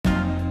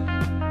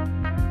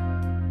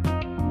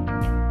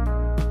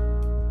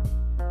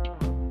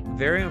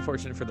very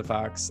unfortunate for the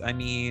Fox. I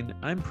mean,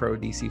 I'm pro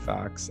DC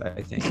Fox,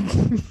 I think.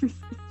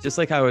 Just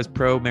like I was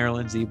pro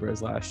Maryland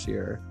Zebras last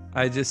year.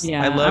 I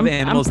love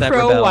animals that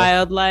rebel. I'm pro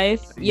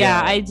wildlife.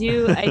 Yeah, Yeah. I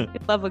do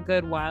love a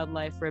good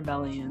wildlife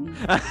rebellion.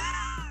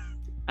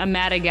 A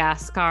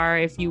Madagascar,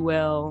 if you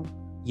will.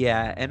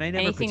 Yeah, and I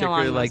never Anything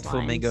particularly along liked those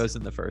lines. flamingos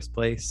in the first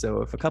place.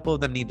 So if a couple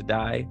of them need to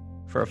die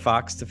for a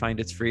fox to find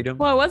its freedom.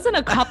 Well, it wasn't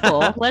a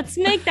couple. Let's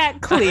make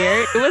that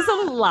clear. It was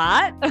a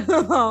lot.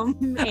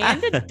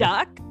 And a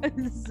duck.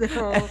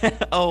 So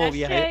Oh,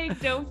 yeah.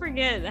 don't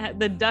forget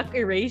the duck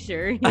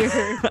erasure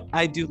here.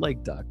 I do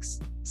like ducks.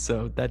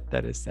 So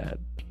that is sad.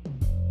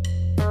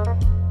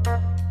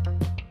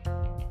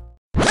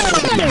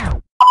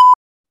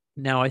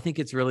 Now, I think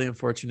it's really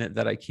unfortunate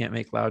that I can't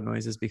make loud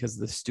noises because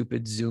of the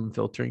stupid Zoom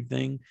filtering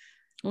thing.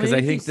 Because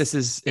I think this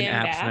is an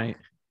apps night.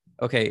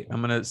 Okay,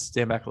 I'm going to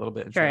stand back a little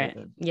bit. And try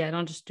it. Yeah,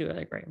 don't just do it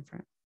like right in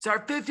front. It's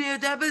our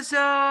 50th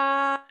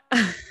episode.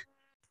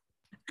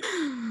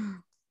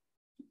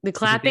 The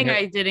clapping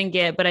I didn't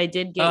get, but I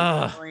did get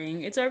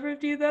yelling. It's our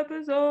 50th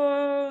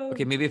episode.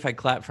 Okay, maybe if I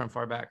clap from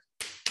far back.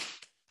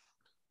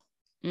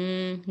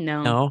 No.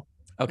 No?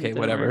 Okay,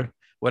 whatever.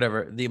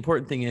 The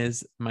important thing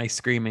is my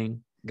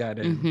screaming got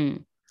in. Mm-hmm.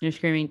 Your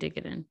screaming did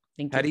get in.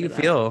 Thank you. How do you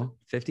feel?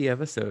 50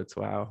 episodes.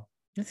 Wow.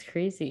 That's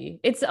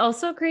crazy. It's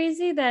also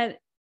crazy that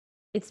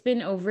it's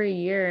been over a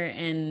year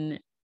and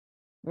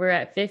we're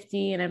at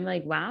 50 and I'm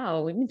like,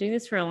 wow, we've been doing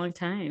this for a long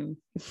time.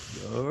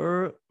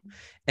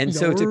 And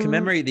so to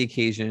commemorate the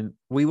occasion,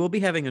 we will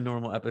be having a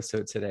normal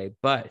episode today,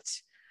 but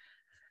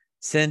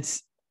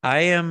since I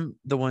am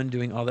the one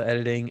doing all the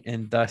editing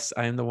and thus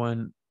I am the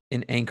one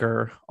in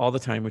Anchor all the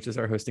time, which is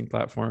our hosting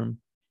platform,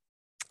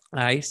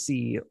 I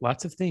see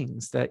lots of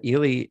things that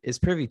Ely is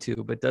privy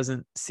to, but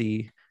doesn't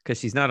see because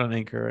she's not on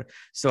Anchor.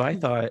 So I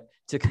thought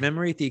to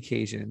commemorate the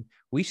occasion,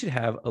 we should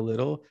have a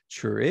little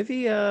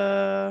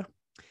trivia.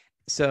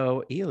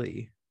 So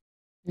Ely,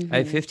 I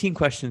have 15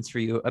 questions for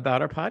you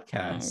about our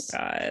podcast. Oh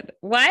God.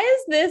 Why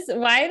did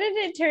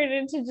it turn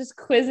into just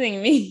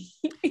quizzing me?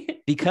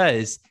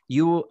 Because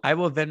I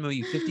will Venmo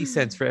you 50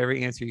 cents for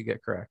every answer you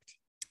get correct.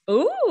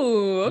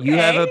 Ooh, okay. You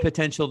have a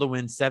potential to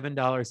win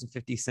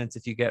 $7.50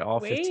 if you get all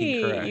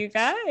 15 correct. You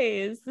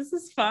guys, this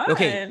is fun.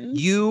 Okay,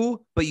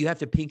 but you have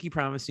to pinky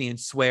promise me and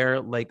swear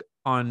like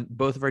on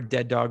both of our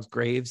dead dogs'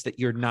 graves that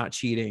you're not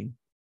cheating.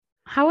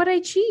 How would I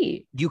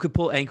cheat? You could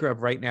pull Anchor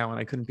up right now and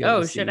I couldn't be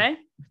able to see. Should I?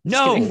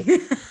 No,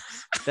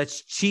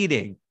 that's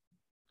cheating.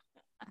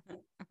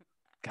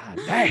 God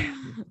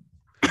damn.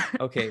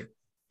 Okay.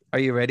 Are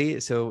you ready?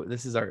 So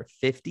this is our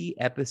 50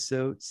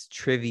 episodes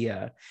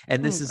trivia.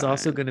 And this is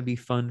also going to be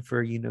fun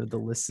for, the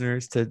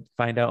listeners to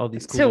find out all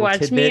these cool to watch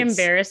tidbits. Me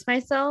embarrass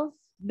myself.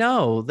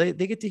 No, they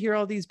get to hear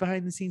all these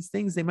behind the scenes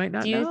things they might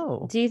not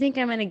know. Do you think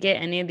I'm going to get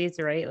any of these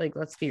right? Like,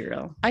 let's be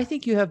real. I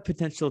think you have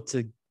potential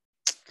to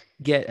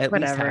get at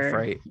least half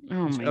right.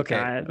 Oh my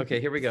God. Okay.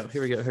 Here we go.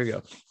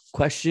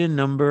 Question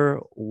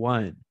number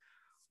 1.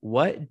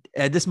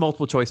 This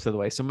multiple choice, by the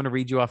way. So I'm going to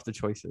read you off the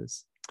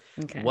choices.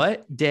 Okay.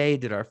 What day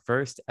did our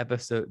first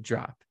episode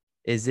drop?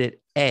 Is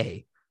it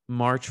A,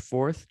 March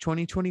 4th,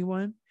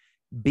 2021,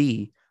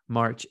 B,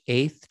 March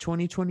 8th,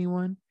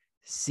 2021,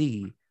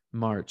 C,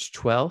 March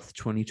 12th,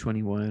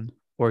 2021,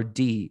 or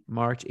D,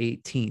 March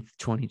 18th,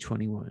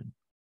 2021?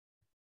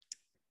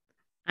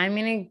 I'm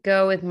going to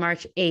go with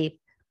March 8th.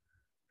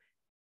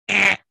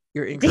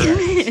 You're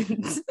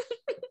incorrect.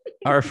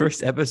 Our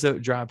first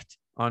episode dropped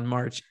on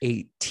March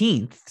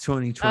 18th,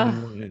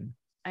 2021.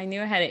 I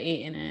knew I had an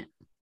 8 in it.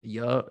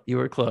 Yup, you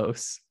were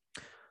close.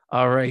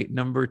 All right,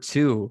 number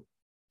 2.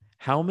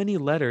 How many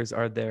letters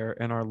are there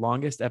in our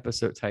longest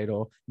episode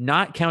title?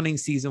 Not counting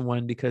season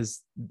 1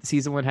 because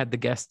season 1 had the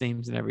guest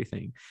names and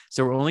everything.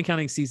 So we're only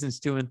counting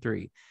seasons 2 and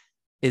 3.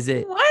 Is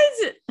it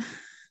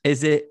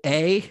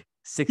A,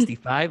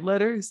 65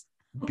 letters,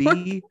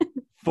 B,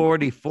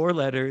 44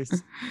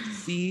 letters,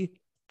 C,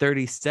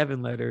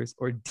 37 letters,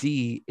 or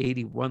D,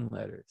 81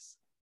 letters?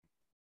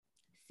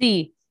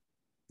 C.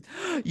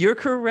 You're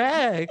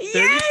correct. Yay,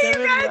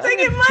 you guys, I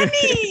get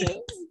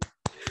money.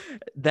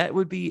 That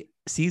would be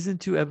season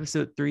 2,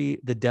 episode 3.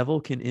 The devil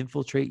can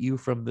infiltrate you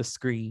from the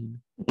screen.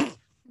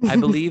 I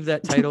believe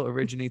that title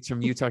originates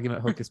from you talking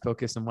about Hocus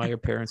Pocus and why your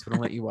parents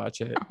wouldn't let you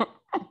watch it.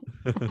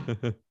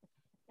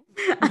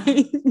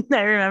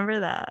 I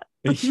remember that.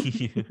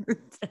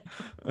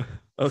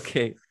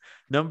 Okay.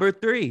 Number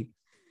 3.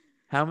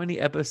 How many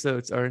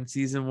episodes are in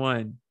season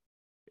 1?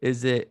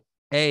 Is it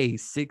A,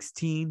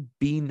 16,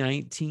 B,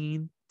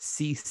 19,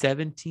 C,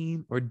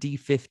 17, or D,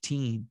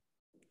 15?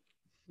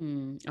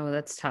 Oh,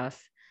 that's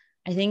tough.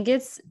 I think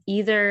it's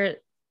either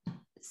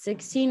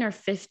 16 or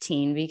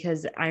 15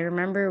 because I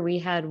remember we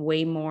had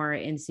way more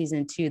in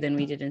season 2 than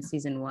we did in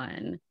season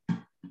 1.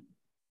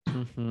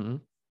 Mm-hmm.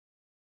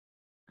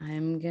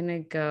 I'm going to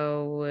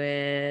go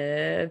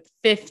with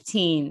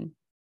 15.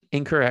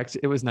 Incorrect.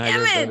 It was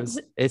neither of those.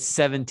 It's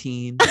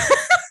 17.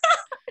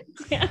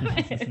 Damn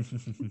it.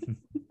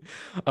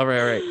 All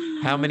right.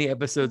 How many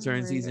episodes are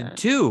in season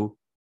 2?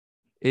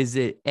 Is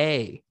it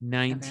A,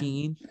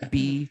 19,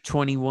 B,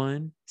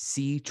 21,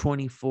 C,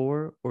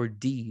 24, or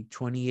D,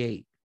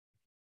 28?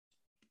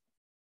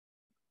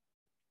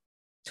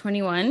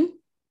 21.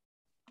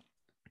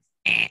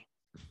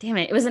 Damn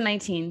it. It was a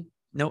 19.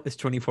 No, it's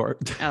 24.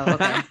 Oh,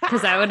 okay.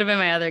 Because that would have been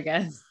my other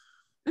guess.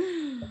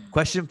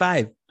 Question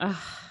 5. Ugh.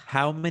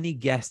 How many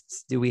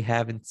guests do we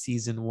have in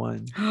season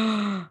 1?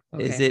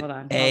 Okay, Is it hold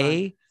on.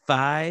 A,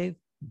 5,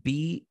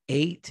 B,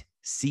 8,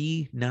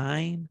 C,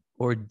 9,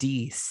 or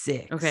D,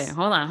 6? Okay,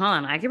 hold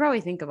on. I could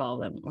probably think of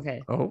all of them.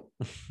 Okay. Oh.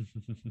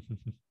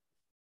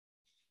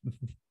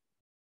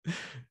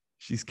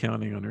 She's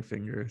counting on her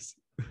fingers.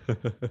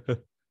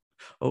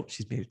 Oh,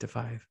 she's made it to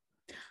 5.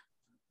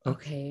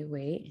 Okay,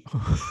 wait.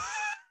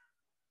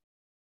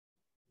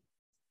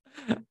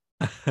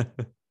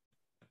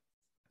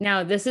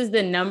 Now, this is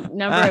the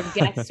number of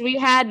guests we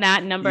had,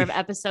 not number of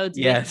episodes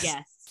with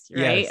guests,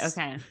 right? Yes.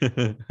 Okay.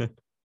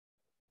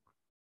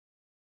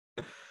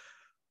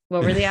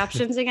 What were the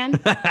options again?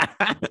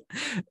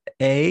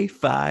 A,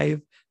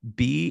 5,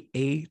 B,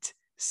 8,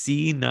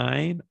 C,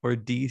 9, or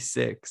D,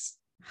 6?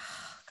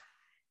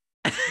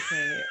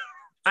 Okay.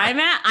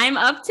 I'm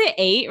up to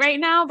 8 right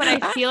now, but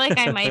I feel like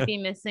I might be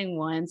missing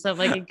one. So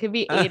like it could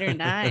be 8 or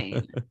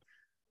 9.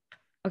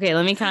 Okay,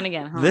 let me count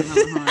again. Hold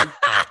on.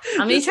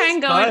 Let me try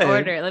and go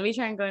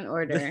in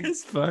order.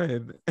 It's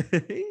fun.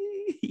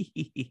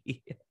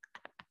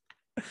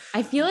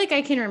 I feel like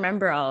I can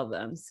remember all of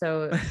them.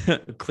 So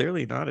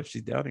clearly not if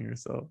she's doubting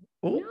herself.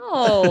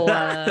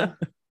 No.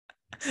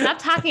 Stop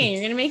talking.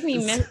 You're gonna make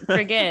me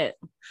forget.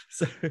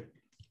 Sorry.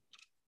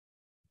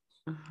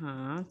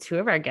 2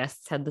 of our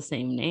guests had the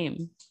same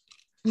name.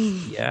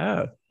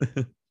 Yeah.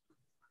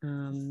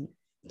 Can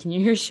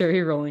you hear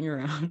Sherry rolling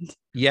around?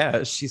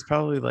 Yeah, she's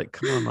probably like,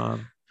 come on,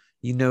 Mom.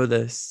 You know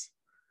this.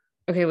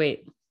 Okay,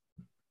 wait.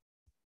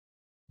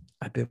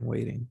 I've been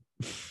waiting.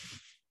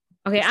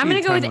 Okay, I'm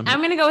gonna go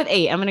with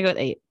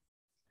 8.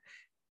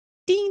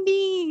 Ding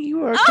ding,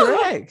 you are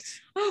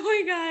correct. Oh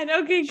my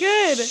god. Okay,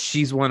 good.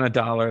 She's won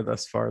 $1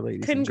 thus far,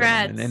 ladies.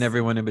 Congrats. And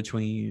everyone in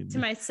between. To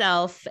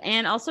myself.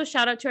 And also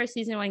shout out to our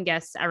season 1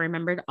 guests. I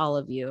remembered all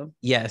of you.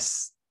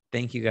 Yes.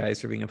 Thank you guys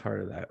for being a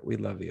part of that. We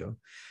love you.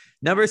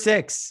 Number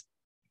 6.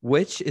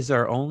 Which is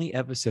our only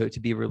episode to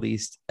be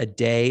released a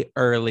day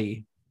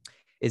early?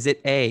 Is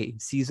it A,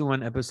 season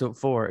 1, episode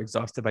 4,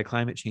 Exhausted by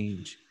Climate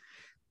Change?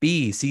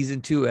 B,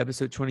 season 2,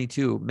 episode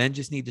 22, Men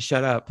Just Need to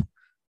Shut Up?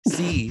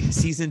 C,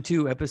 season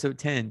 2, episode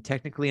 10,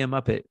 Technically a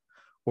Muppet?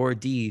 Or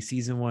D,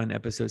 season 1,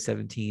 episode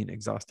 17,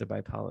 Exhausted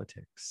by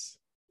Politics?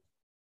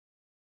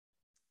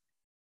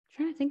 I'm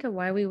trying to think of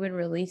why we would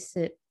release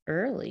it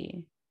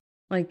early.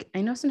 Like,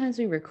 I know sometimes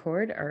we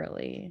record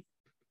early.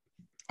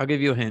 I'll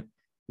give you a hint.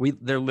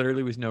 There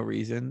literally was no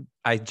reason.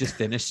 I just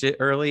finished it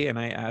early and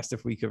I asked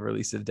if we could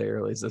release it a day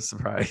early as a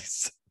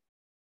surprise.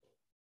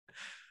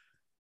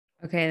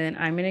 Okay, then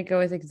I'm going to go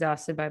with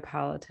Exhausted by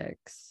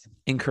Politics.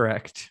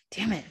 Incorrect.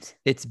 Damn it.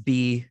 It's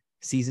B,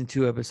 season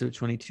 2, episode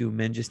 22,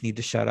 Men Just Need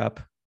to Shut Up.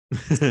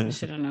 I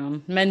should have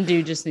known. Men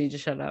do just need to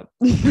shut up.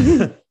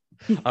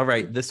 All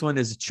right, this one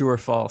is true or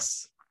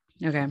false.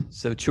 Okay.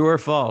 So true or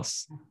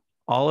false,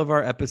 all of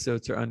our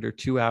episodes are under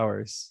 2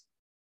 hours.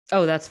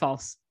 Oh, that's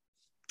false.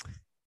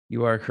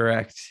 You are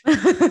correct.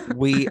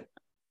 We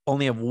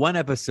only have one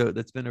episode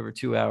that's been over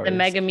 2 hours. The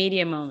mega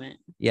media moment.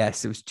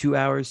 Yes, it was 2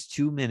 hours,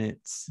 2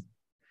 minutes.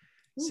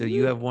 So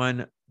you have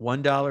won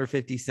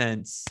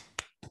 $1.50.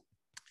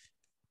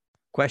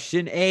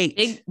 Question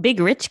 8. Big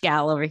rich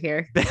gal over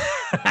here.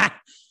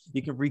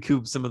 You can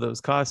recoup some of those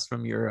costs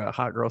from your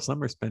hot girl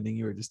summer spending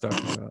you were just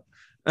talking about.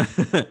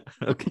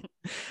 Okay.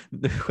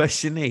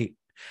 Question 8.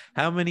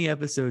 How many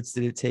episodes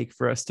did it take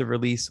for us to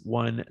release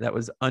one that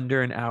was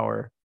under an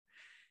hour?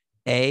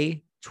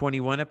 A,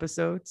 21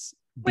 episodes.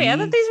 Wait, I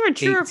thought these were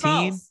true 18? Or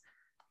false?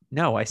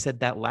 No, I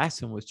said that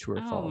last one was true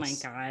or false. Oh my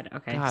God.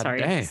 Okay. God,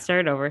 sorry. Dang.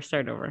 Start over.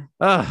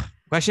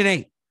 Question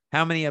 8.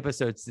 How many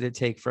episodes did it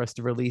take for us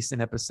to release an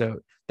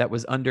episode that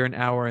was under an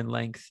hour in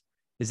length?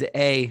 Is it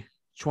A,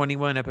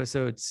 21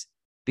 episodes,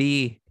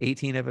 B,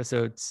 18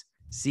 episodes,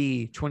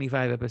 C,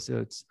 25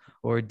 episodes,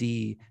 or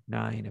D,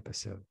 9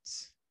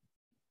 episodes?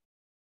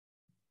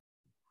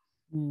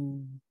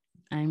 I'm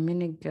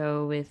going to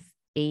go with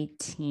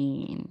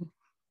 18.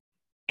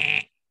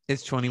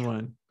 It's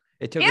 21.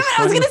 It took Damn it,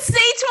 I was going to say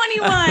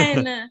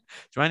 21.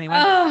 21.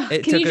 Oh,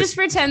 can you just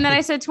pretend that I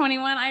said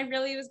 21? I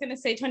really was going to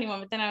say 21,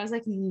 but then I was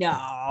like,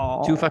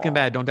 no. Too fucking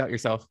bad. Don't doubt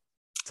yourself.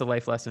 It's a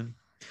life lesson.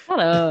 Shut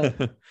up.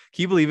 Can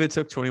you believe it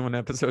took 21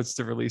 episodes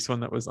to release one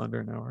that was under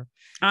an hour?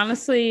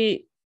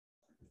 Honestly,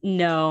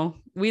 no.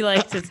 We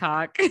like to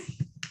talk.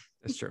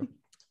 That's true.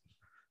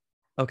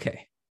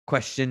 Okay.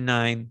 Question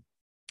 9.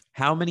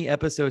 How many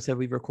episodes have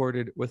we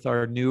recorded with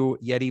our new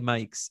Yeti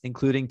mics,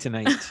 including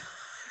tonight?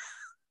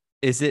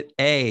 Is it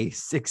A,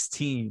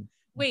 16?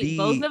 Wait, B,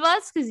 both of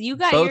us? Because you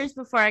got yours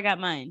before I got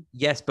mine.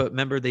 Yes, but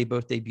remember they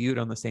both debuted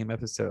on the same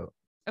episode.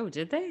 Oh,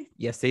 did they?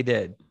 Yes, they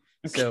did.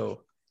 Okay.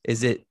 So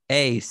is it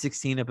A,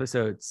 16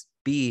 episodes,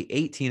 B,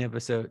 18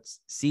 episodes,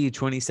 C,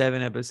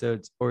 27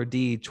 episodes, or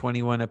D,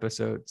 21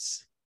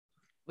 episodes?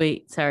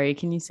 Wait, sorry.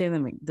 Can you say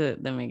them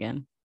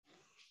again?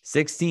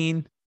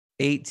 16,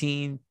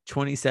 18,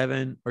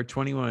 27, or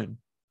 21?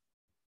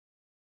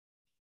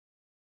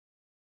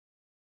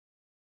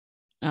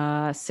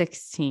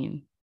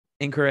 16.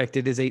 Incorrect.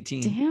 It is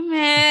 18. Damn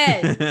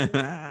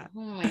it. Oh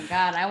my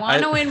God. I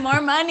want to win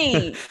more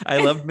money. I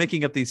love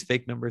making up these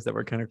fake numbers that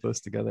were kind of close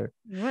together.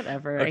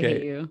 Whatever. Okay. I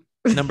hate you.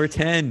 Number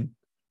 10.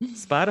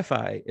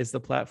 Spotify is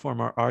the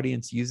platform our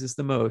audience uses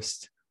the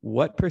most.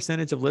 What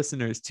percentage of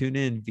listeners tune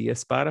in via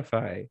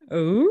Spotify?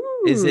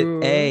 Ooh. Is it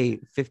A,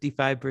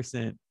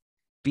 55%,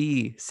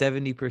 B,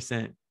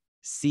 70%,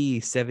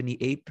 C,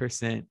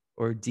 78%,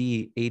 or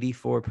D,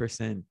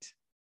 84%?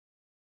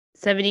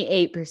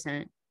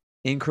 78%.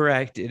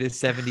 Incorrect. It is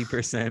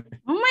 70%.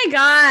 Oh my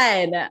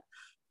God.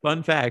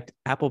 Fun fact,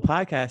 Apple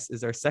Podcasts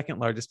is our second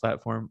largest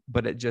platform,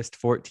 but at just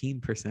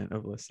 14%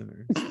 of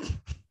listeners.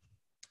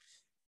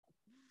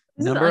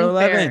 Number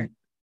 11.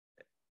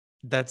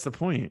 That's the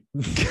point.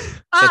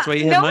 That's why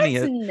you have money.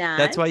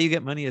 That's why you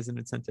get money as an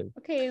incentive.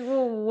 Okay,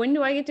 well, when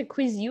do I get to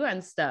quiz you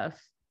on stuff?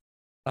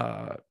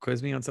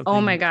 Quiz me on something. Oh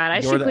my God,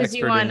 I should quiz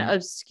you on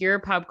obscure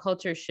pop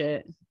culture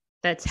shit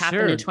that's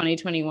happened in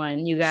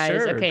 2021. You guys,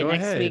 okay,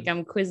 next week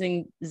I'm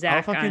quizzing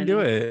Zach. I'll fucking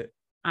do it.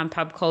 On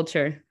pop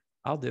culture.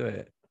 I'll do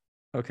it.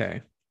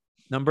 Okay.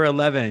 Number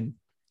 11.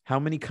 How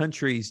many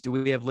countries do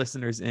we have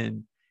listeners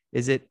in?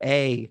 Is it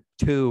A,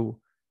 2,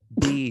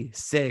 B,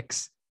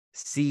 6,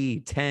 C,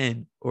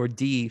 10, or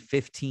D,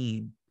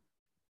 15?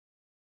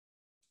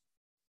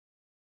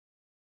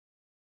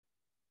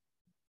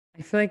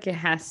 I feel like it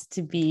has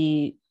to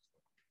be.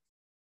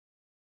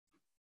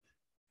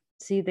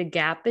 See, the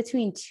gap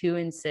between 2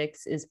 and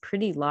 6 is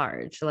pretty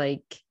large.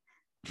 Like,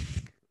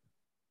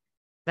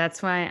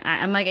 that's why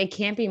I'm like, it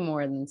can't be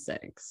more than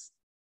 6.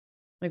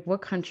 Like,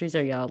 what countries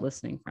are y'all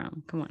listening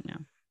from? Come on now.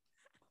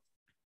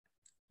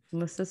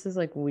 Unless this is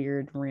like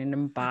weird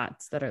random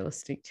bots that are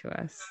listening to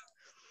us.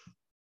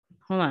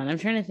 Hold on, I'm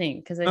trying to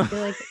think because I feel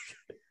like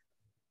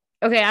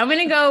okay, I'm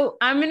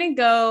gonna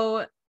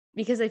go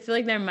because I feel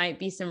like there might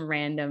be some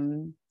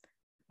random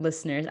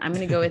listeners. I'm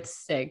gonna go with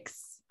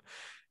 6.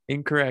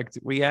 Incorrect.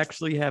 We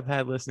actually have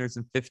had listeners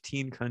in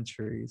 15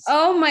 countries.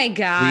 Oh my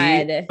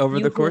God.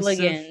 Over the course of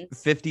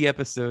 50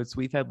 episodes,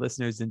 we've had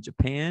listeners in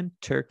Japan,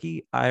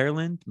 Turkey,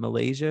 Ireland,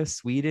 Malaysia,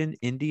 Sweden,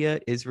 India,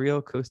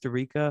 Israel, Costa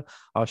Rica,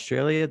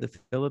 Australia, the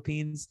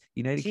Philippines,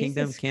 United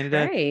Kingdom,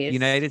 Canada,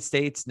 United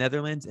States,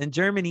 Netherlands, and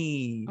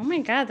Germany. Oh my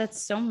God,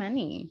 that's so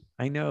many.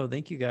 I know.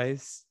 Thank you,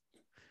 guys.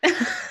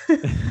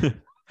 I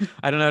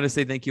don't know how to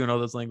say thank you in all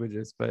those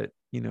languages, but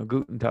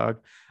Guten Tag.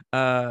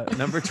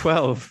 Number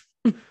 12.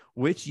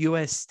 Which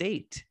U.S.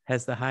 state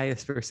has the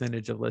highest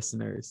percentage of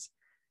listeners?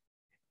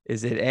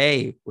 Is it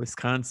A,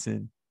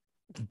 Wisconsin,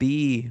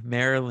 B,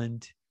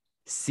 Maryland,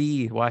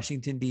 C,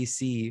 Washington,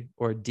 D.C.,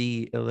 or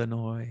D,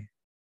 Illinois?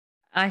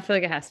 I feel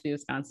like it has to be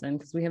Wisconsin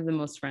because we have the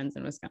most friends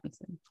in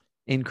Wisconsin.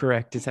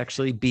 Incorrect. It's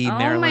actually B,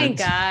 Maryland.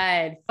 Oh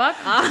my God. Fuck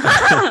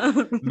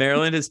off.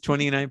 Maryland is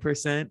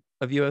 29%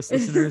 of U.S.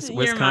 listeners.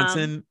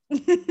 Wisconsin.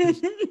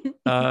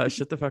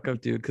 Shut the fuck up,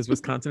 dude, because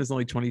Wisconsin is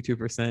only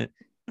 22%.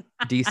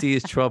 DC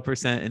is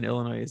 12% and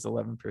Illinois is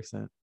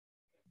 11%.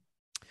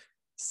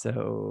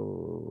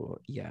 So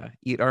yeah,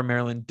 eat our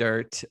Maryland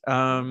dirt.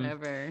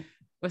 Whatever.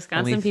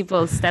 Wisconsin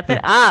people, step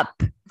it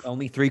up.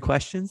 Only 3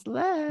 questions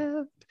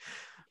left.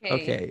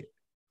 Okay.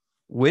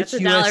 Which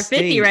That's US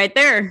state, $1.50 right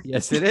there.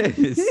 Yes, it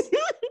is.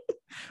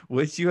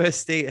 Which U.S.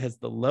 state has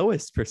the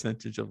lowest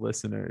percentage of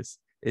listeners?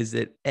 Is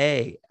it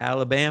A,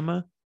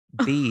 Alabama,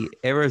 B,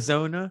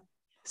 Arizona,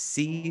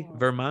 C,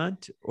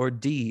 Vermont, or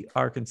D,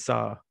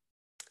 Arkansas?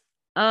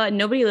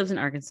 Nobody lives in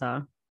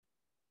Arkansas.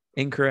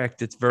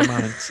 Incorrect. It's Vermont.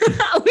 Wait,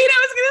 I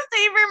was gonna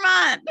say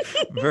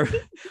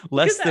Vermont.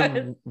 Less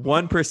than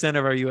 1%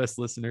 of our U.S.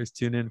 listeners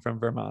tune in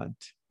from Vermont.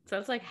 So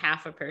that's like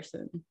half a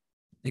person.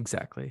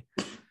 Exactly.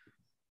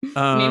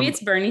 Maybe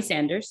it's Bernie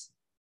Sanders.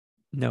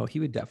 No, he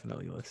would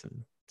definitely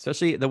listen.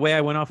 Especially the way I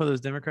went off of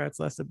those Democrats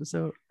last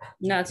episode.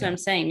 No, that's what I'm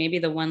saying. Maybe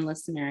the one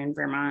listener in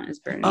Vermont is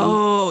Bernie.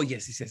 Oh,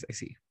 yes. I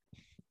see.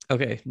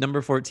 Okay,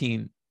 number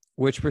 14.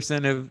 What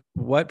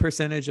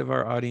percentage of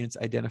our audience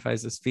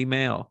identifies as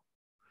female?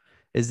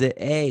 Is it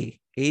A,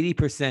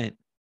 80%,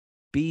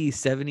 B,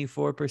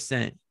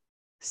 74%,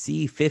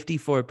 C,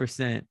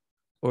 54%,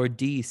 or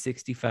D,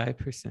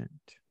 65%?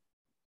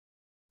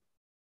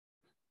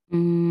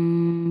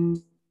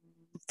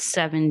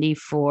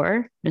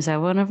 74. Is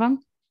that one of them?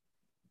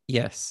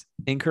 Yes.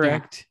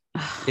 Incorrect. Yeah.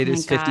 It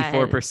is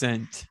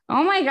 54%.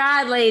 Oh my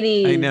God,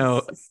 ladies. I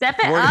know. Step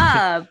it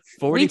up.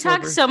 We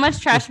talk so much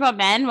trash about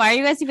men. Why are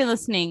you guys even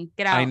listening?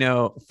 Get out. I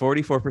know.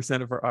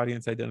 44% of our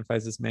audience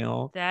identifies as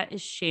male. That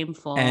is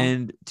shameful.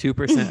 And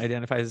 2%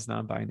 identifies as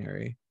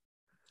non-binary.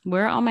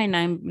 Where are all my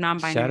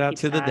non-binary? Shout out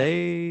to the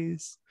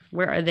days.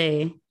 Where are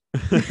they?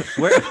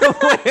 where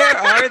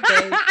are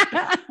they?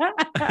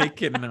 I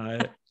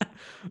cannot.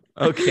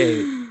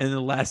 Okay. And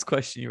the last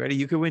question. You ready?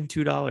 You could win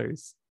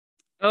 $2.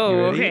 Oh,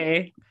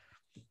 okay.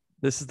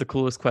 This is the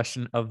coolest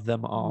question of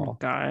them Oh my all.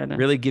 God.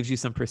 Really gives you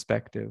some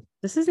perspective.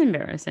 This is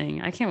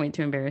embarrassing. I can't wait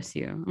to embarrass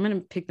you. I'm going to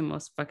pick the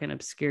most fucking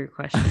obscure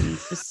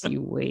questions. Just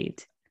you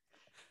wait.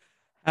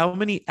 How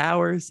many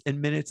hours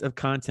and minutes of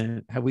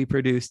content have we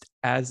produced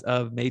as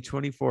of May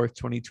 24th,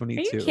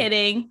 2022? Are you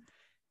kidding?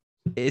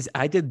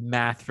 I did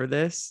math for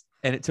this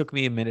and it took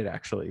me a minute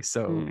actually.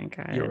 So Oh my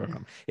God. you're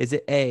welcome. Is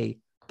it A,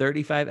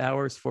 35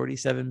 hours,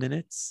 47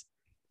 minutes?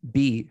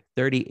 B,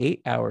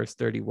 38 hours,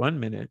 31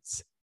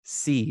 minutes?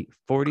 C,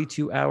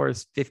 42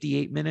 hours,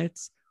 58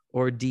 minutes?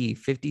 Or D,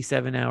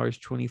 57 hours,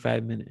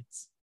 25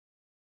 minutes?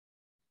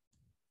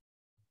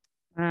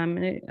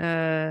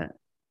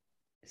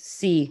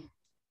 C.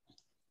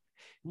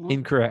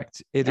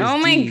 Incorrect. It is Oh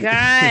my D. God.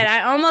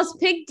 I almost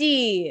picked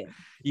D.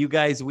 You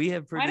guys, we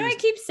have Why do I produced.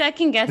 keep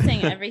second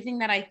guessing everything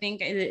that I think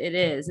it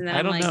is? And then I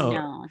I'm don't like, know.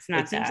 no, it's not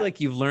It seems that. like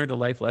you've learned a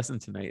life lesson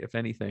tonight, if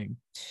anything.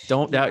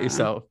 Don't doubt Yeah.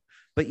 yourself.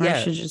 But I yeah,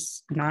 should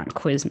just not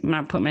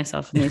put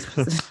myself in these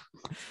positions.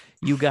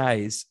 you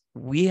guys,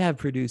 we have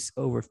produced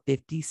over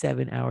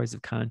 57 hours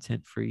of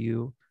content for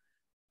you.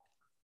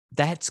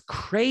 That's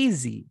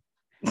crazy.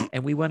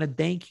 And we want to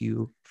thank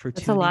you for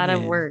That's a tuning lot in.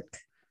 of work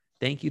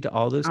Thank you to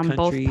all those on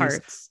countries. both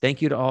parts.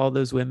 Thank you to all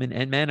those women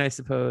and men, I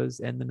suppose,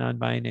 and the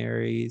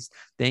non-binaries.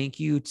 Thank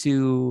you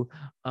to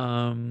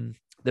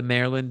the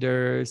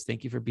Marylanders.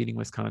 Thank you for beating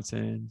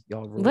Wisconsin.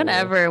 Y'all rule.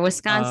 Whatever.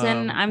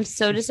 Wisconsin, I'm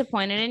so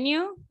disappointed in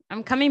you.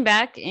 I'm coming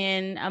back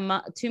in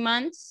 2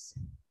 months.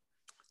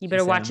 You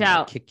better watch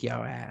out. Kick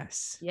your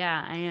ass.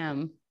 Yeah, I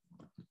am.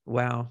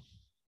 Wow.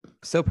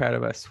 So proud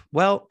of us.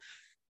 Well,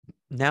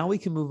 now we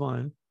can move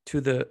on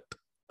to the,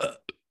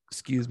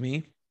 excuse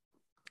me.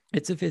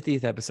 It's a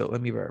 50th episode.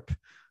 Let me burp.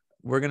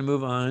 We're going to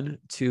move on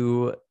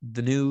to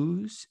the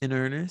news in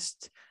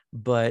earnest,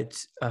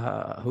 but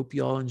hope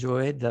you all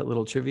enjoyed that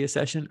little trivia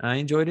session. I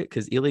enjoyed it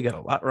because Ely got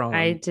a lot wrong.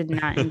 I did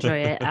not enjoy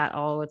it at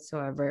all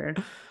whatsoever.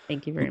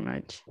 Thank you very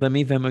much. Let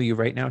me Venmo you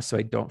right now so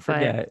I don't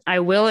forget. But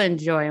I will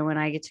enjoy when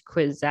I get to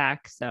quiz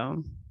Zach.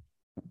 So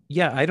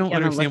yeah, I don't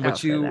understand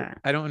what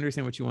I don't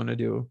understand what you want to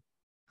do.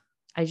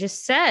 I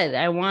just said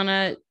I want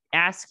to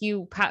ask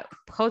you pop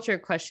culture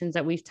questions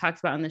that we've talked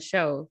about on the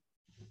show.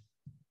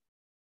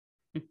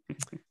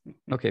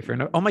 Okay, fair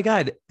enough. Oh my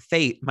God,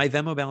 Fate, my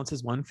Venmo balance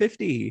is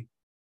 $150.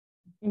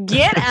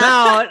 Get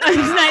out. It's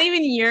not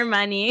even your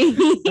money.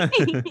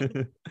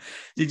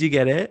 Did you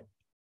get it?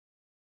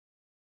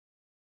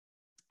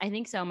 I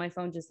think so. My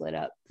phone just lit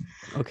up.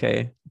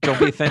 Okay. Don't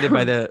be offended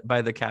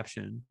by the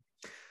caption.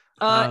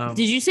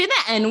 Did you say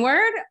the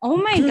N-word? Oh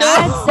my No!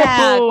 God,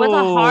 Zach. What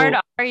the hard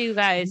are you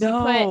guys?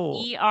 No.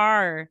 You put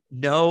ER.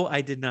 No,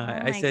 I did not. Oh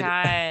I my said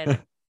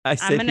God. I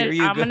said I'm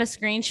gonna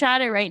screenshot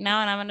it right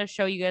now and I'm gonna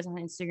show you guys on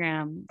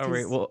Instagram. All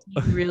right, well,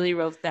 you really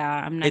wrote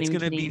that. I'm not it's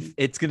even gonna kidding.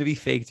 it's gonna be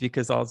faked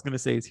because all it's gonna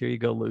say is "Here you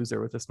go,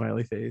 loser" with a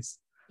smiley face.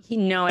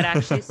 No, it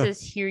actually says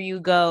 "Here you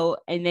go,"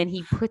 and then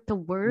he put the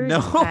words.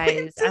 No,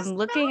 guys, I'm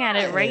looking at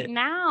it right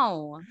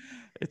now.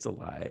 It's a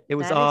lie. It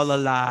was all a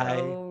lie.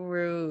 So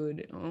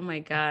rude. Oh my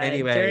God.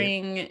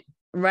 Anyway,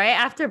 right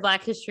after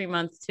Black History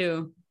Month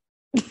too.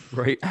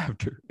 Right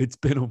after. It's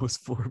been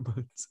almost 4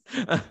 months.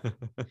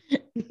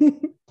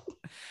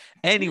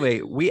 Anyway,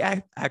 we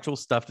have actual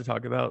stuff to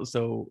talk about,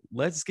 so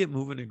let's get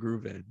moving and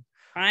grooving.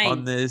 Fine.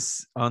 on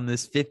this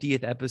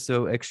 50th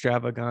episode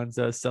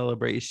extravaganza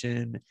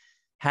celebration.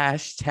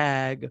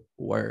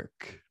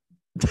 #work.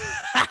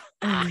 Oh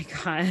my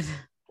God.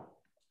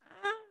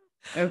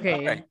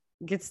 Okay, right.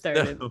 Get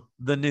started. So,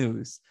 the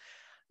news.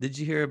 Did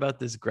you hear about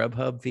this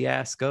Grubhub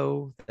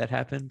fiasco that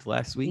happened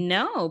last week?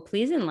 No,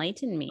 please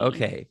enlighten me.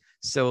 Okay,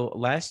 so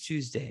last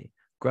Tuesday,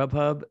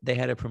 Grubhub, they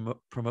had a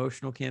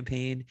promotional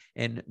campaign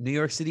in New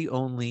York City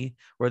only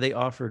where they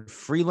offered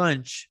free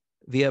lunch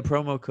via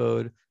promo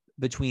code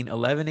between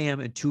 11 a.m.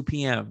 and 2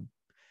 p.m.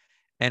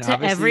 And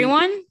to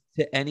everyone?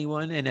 To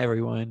anyone and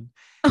everyone.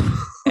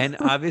 And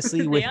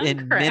obviously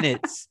within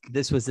minutes,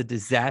 this was a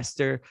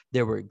disaster.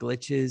 There were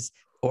glitches.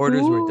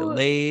 Orders were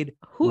delayed.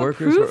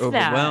 Workers were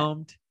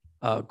overwhelmed.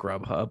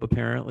 Grubhub,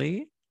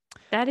 apparently.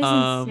 That is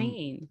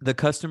insane. The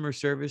customer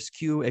service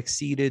queue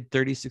exceeded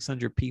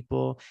 3,600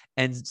 people,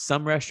 and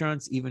some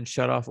restaurants even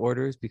shut off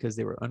orders because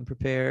they were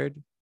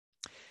unprepared.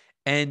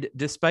 And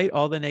despite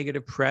all the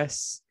negative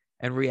press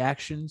and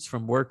reactions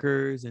from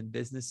workers and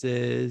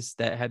businesses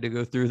that had to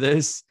go through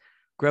this,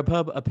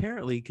 Grubhub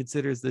apparently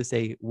considers this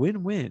a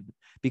win-win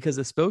because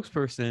a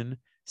spokesperson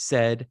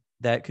said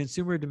that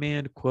consumer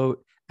demand,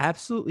 quote,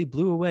 absolutely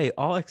blew away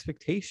all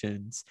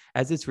expectations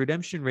as its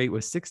redemption rate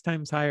was 6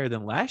 times higher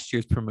than last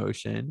year's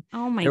promotion.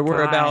 Oh my God. There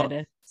were about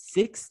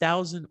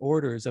 6,000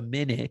 orders a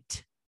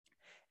minute,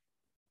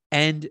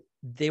 and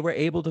they were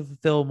able to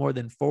fulfill more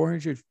than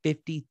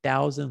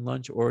 450,000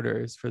 lunch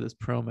orders for this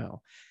promo.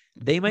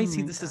 They might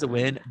see this as a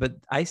win, but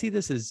I see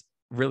this as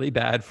really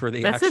bad for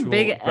the that's actual a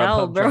big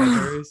L, Grubhub bro.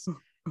 drivers.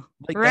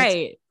 Like,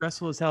 right. That's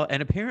stressful as hell.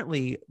 And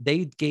apparently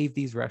they gave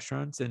these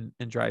restaurants and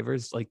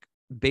drivers like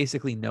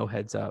basically no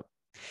heads up.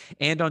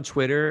 And on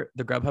Twitter,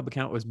 the Grubhub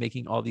account was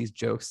making all these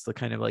jokes to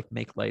kind of like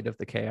make light of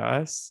the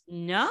chaos.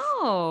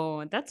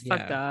 No, that's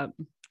fucked up.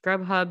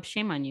 Grubhub,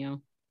 shame on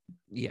you.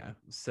 Yeah.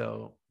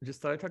 So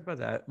just thought I'd talk about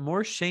that.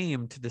 More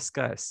shame to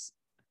discuss.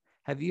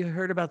 Have you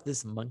heard about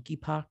this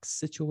monkeypox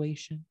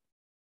situation?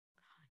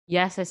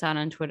 Yes, I saw it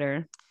on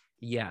Twitter.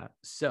 Yeah.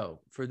 So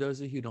for those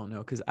of you who don't know,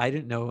 because I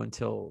didn't know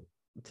until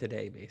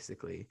today,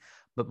 basically,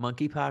 but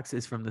monkeypox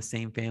is from the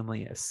same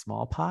family as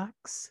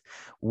smallpox,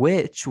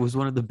 which was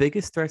one of the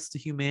biggest threats to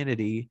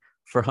humanity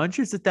for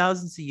hundreds of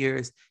thousands of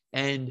years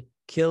and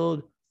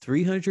killed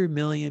 300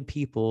 million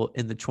people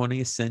in the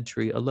 20th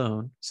century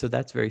alone. So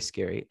that's very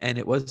scary. And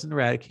it wasn't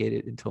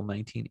eradicated until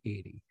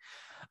 1980.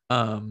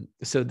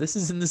 So this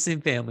is in the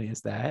same family as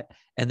that.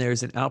 And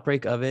there's an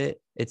outbreak of it.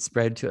 It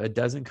spread to a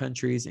dozen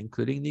countries,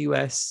 including the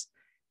US.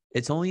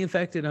 It's only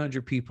affected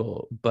 100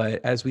 people, but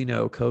as we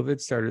know,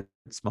 COVID started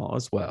small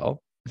as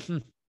well.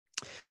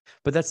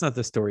 But that's not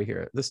the story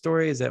here. The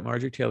story is that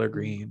Marjorie Taylor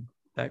Greene,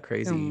 that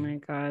crazy Oh my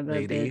God, that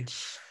lady,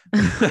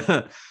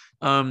 bitch.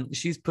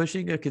 she's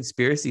pushing a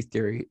conspiracy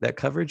theory that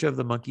coverage of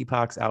the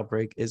monkeypox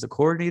outbreak is a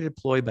coordinated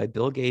ploy by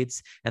Bill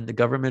Gates and the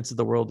governments of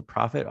the world to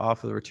profit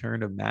off of the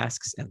return of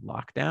masks and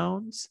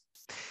lockdowns.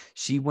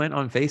 She went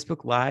on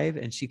Facebook Live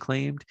and she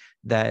claimed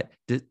that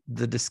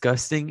the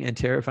disgusting and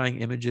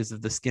terrifying images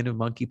of the skin of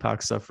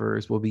monkeypox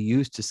sufferers will be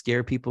used to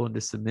scare people into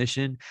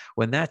submission.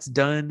 When that's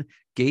done,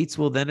 Gates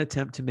will then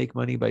attempt to make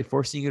money by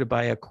forcing you to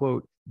buy a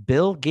quote,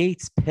 Bill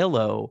Gates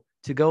pillow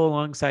to go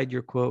alongside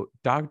your quote,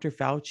 Dr.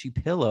 Fauci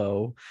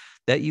pillow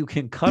that you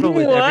can cuddle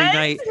with every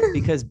night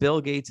because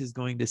Bill Gates is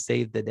going to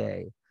save the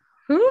day.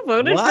 Who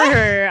voted for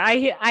her?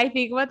 I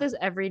think about this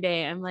every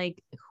day. I'm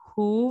like,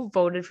 who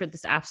voted for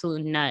this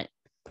absolute nut?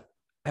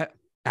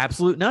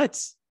 Absolute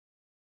nuts.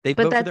 They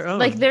But vote for that's their own.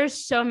 like, there's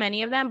so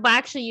many of them. But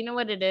actually, you know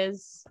what it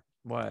is?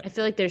 What? I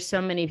feel like there's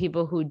so many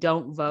people who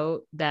don't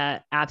vote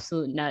that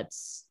absolute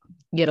nuts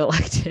get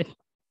elected.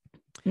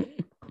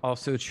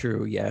 Also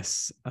true.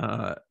 Yes.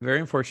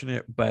 Very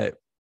unfortunate, but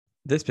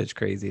this bitch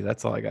crazy.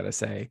 That's all I got to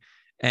say.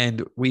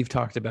 And we've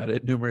talked about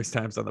it numerous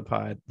times on the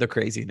pod, the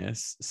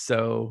craziness.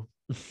 So,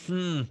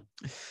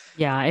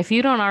 yeah, if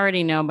you don't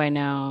already know by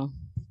now,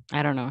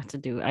 I don't know what to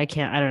do. I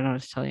don't know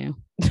what to tell you.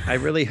 I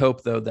really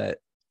hope, though, that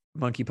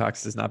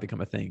monkeypox does not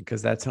become a thing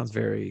because that sounds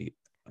very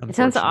unfortunate. It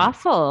sounds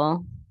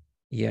awful.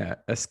 Yeah.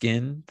 A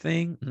skin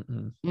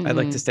thing. I'd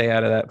like to stay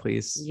out of that,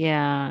 please.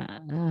 Yeah.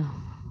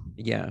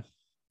 Yeah.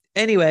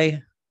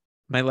 Anyway,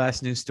 my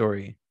last news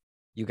story,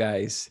 you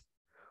guys,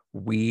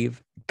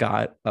 we've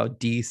got a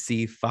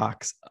DC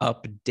Fox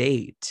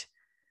update.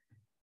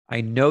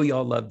 I know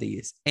y'all love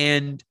these.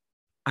 And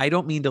I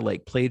don't mean to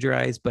like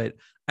plagiarize, but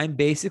I'm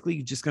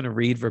basically just going to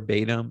read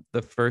verbatim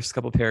the first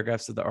couple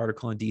paragraphs of the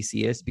article in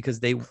DCist because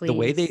the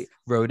way they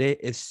wrote it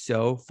is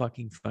so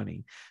fucking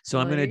funny. So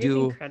I'm going to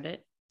do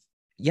credit.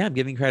 Yeah, I'm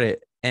giving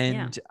credit.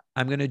 And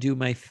I'm going to do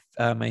my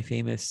my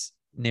famous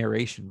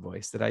narration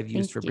voice that I've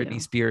used for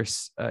Britney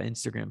Spears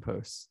Instagram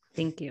posts.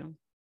 Thank you.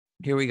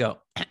 Here we go.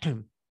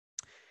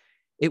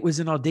 It was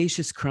an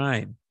audacious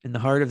crime in the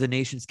heart of the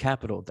nation's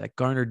capital that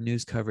garnered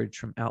news coverage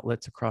from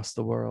outlets across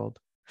the world.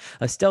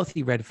 A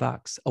stealthy red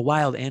fox, a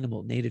wild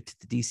animal native to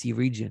the DC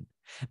region,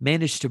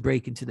 managed to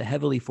break into the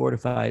heavily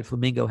fortified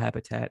flamingo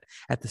habitat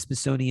at the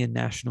Smithsonian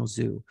National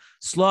Zoo,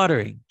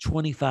 slaughtering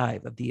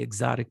 25 of the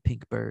exotic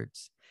pink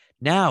birds.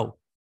 Now,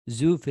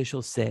 zoo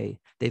officials say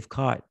they've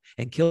caught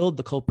and killed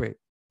the culprit.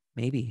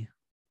 Maybe.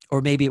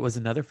 Or maybe it was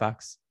another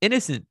fox.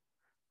 Innocent,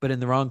 but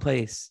in the wrong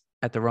place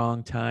at the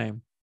wrong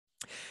time.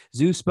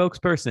 Zoo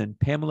spokesperson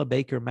Pamela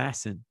Baker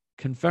Masson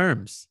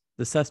confirms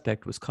the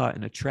suspect was caught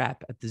in a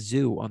trap at the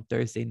zoo on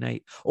Thursday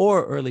night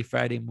or early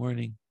Friday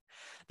morning.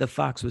 The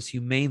fox was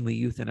humanely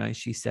euthanized,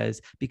 she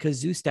says, because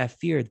zoo staff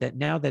feared that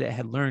now that it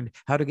had learned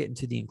how to get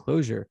into the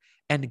enclosure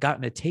and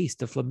gotten a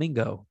taste of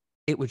flamingo,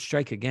 it would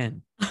strike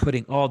again,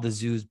 putting all the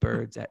zoo's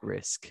birds at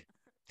risk.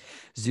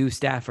 Zoo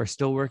staff are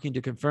still working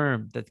to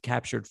confirm that the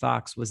captured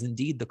fox was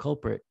indeed the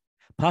culprit,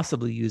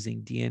 possibly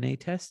using DNA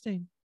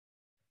testing.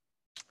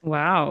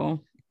 Wow.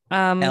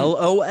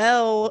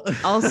 LOL.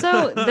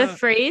 Also, the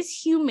phrase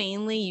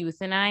humanely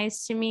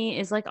euthanized to me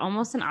is like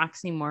almost an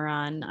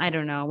oxymoron. I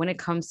don't know. When it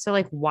comes to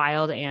like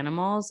wild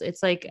animals,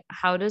 it's like,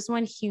 how does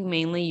one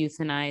humanely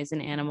euthanize an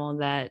animal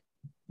that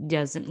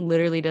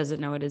literally doesn't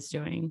know what it's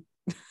doing?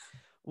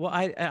 Well,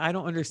 I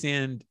don't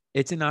understand.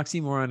 It's an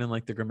oxymoron in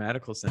like the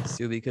grammatical sense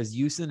too, because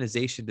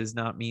euthanization does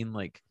not mean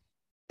like,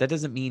 that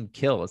doesn't mean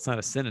kill. It's not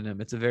a synonym.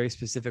 It's a very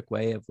specific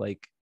way of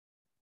like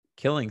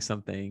killing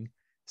something.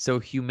 So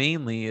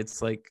humanely,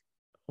 it's like,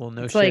 well,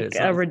 no it's shit. Like it's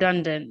a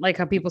redundant, like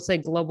how people say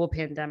global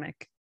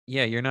pandemic.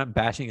 Yeah, you're not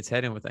bashing its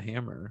head in with a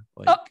hammer.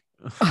 Like,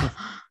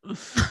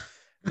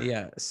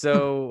 yeah.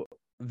 So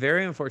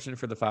very unfortunate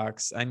for the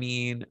fox. I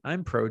mean,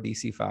 I'm pro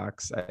DC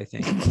Fox, I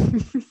think.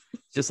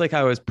 Just like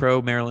I was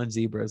pro Maryland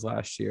zebras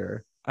last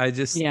year. I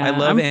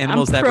love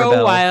animals that rebel. I'm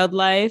pro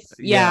wildlife.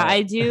 Yeah,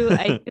 I do.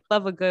 I do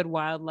love a good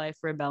wildlife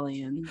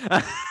rebellion.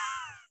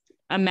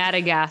 A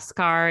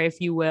Madagascar, if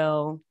you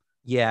will.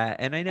 Yeah,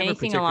 and I never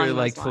particularly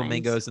liked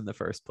flamingos in the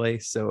first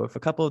place. So if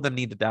a couple of them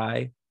need to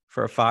die,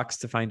 for a fox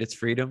to find its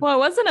freedom? Well, it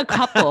wasn't a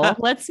couple.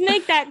 Let's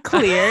make that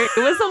clear.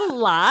 It was a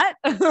lot,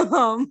 and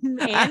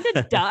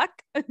a duck.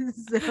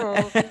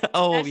 So,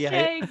 oh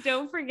yeah,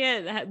 don't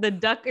forget the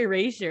duck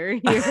erasure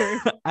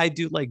here. I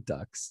do like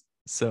ducks,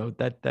 so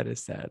that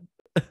is sad.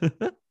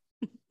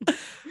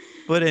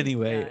 But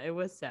anyway, yeah, it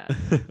was sad.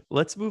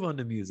 Let's move on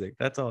to music.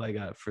 That's all I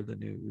got for the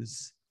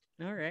news.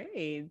 All right.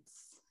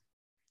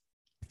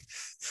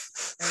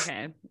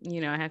 Okay,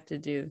 I have to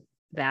do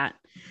that.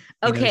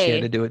 Okay, she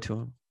had to do it to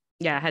him.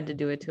 Yeah, I had to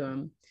do it to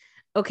him.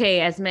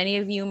 Okay, as many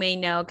of you may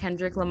know,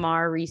 Kendrick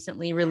Lamar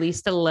recently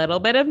released a little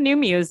bit of new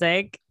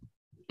music.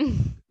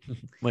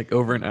 Like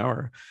over an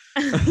hour.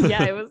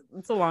 Yeah,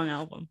 it's a long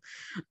album.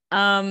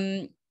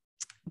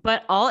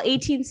 But all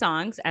 18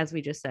 songs, as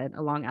we just said,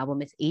 a long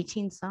album, it's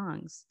 18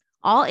 songs.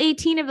 All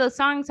 18 of those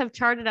songs have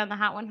charted on the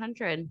Hot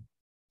 100.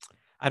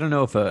 I don't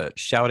know if a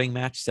shouting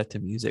match set to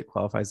music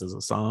qualifies as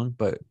a song,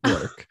 but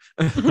work.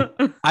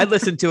 I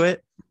listened to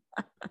it.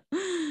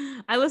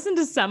 I listened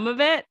to some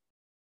of it.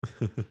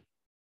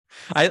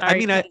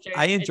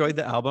 I enjoyed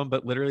the album,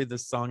 but literally the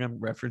song I'm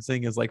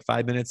referencing is like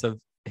 5 minutes of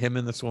him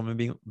and this woman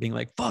being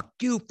like, fuck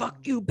you,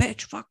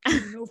 bitch, fuck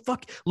you, no,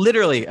 fuck.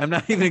 Literally, I'm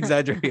not even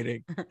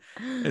exaggerating.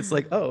 It's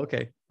like, oh,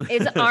 okay.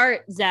 It's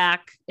art,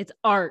 Zach. It's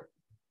art.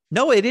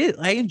 No, it is.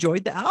 I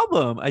enjoyed the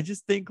album. I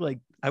just think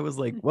I was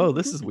like, whoa,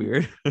 this is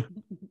weird.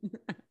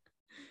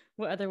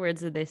 What other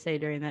words did they say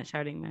during that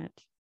shouting match?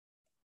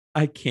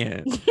 I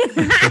can't.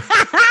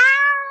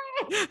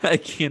 I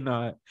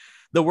cannot.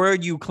 The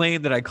word you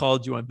claimed that I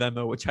called you on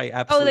Venmo, which I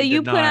absolutely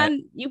you put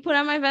on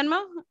my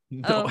Venmo?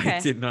 No, okay. I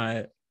did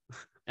not.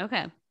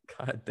 Okay.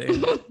 God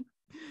damn.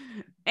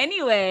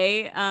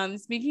 Anyway,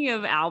 speaking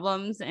of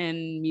albums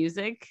and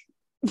music.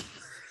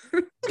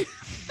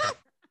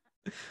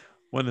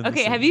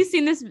 Okay, have you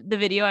seen the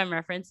video I'm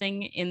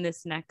referencing in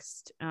this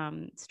next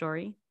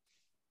story?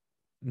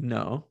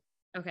 No.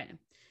 Okay.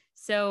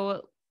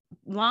 So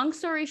long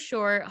story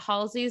short,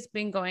 Halsey's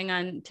been going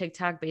on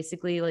TikTok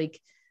basically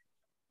like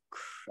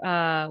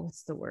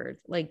what's the word?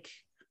 Like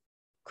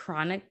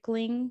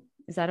chronicling.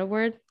 Is that a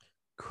word?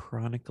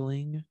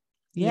 Chronicling?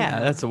 Yeah,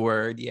 that's a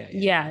word.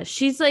 Yeah.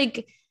 She's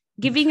like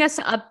giving us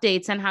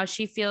updates on how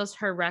she feels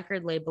her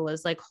record label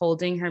is like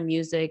holding her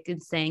music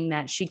and saying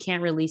that she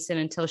can't release it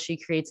until she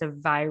creates a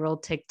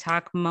viral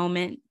TikTok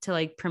moment to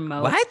like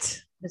promote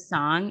the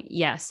song.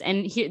 Yes.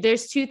 And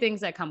there's two things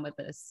that come with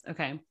this.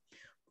 Okay.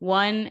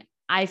 One,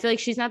 I feel like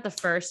she's not the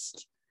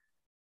first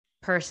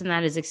person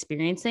that is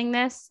experiencing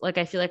this. Like,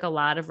 I feel like a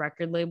lot of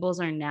record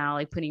labels are now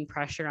like putting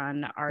pressure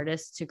on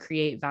artists to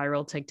create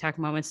viral TikTok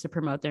moments to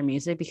promote their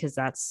music, because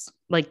that's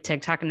like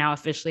TikTok now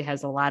officially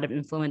has a lot of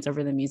influence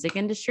over the music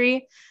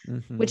industry,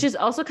 which is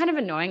also kind of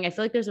annoying. I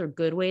feel like there's a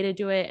good way to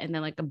do it and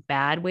then like a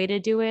bad way to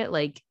do it.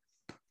 Like,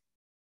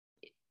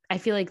 I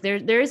feel like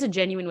there is a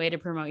genuine way to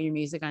promote your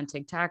music on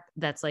TikTok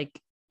that's like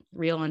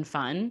real and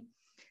fun,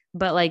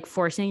 but like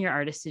forcing your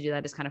artist to do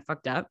that is kind of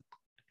fucked up.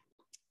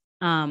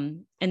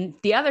 And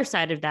the other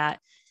side of that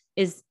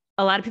is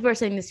a lot of people are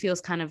saying this feels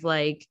kind of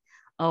like,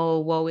 oh,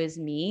 woe is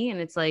me. And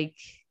it's like,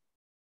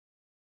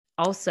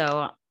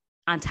 also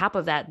on top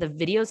of that, the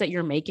videos that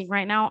you're making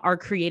right now are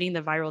creating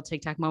the viral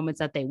TikTok moments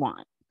that they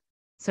want.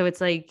 So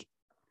it's like,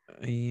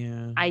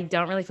 yeah, I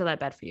don't really feel that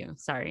bad for you.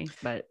 Sorry,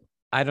 but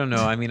I don't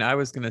know. I mean, I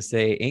was going to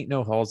say ain't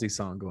no Halsey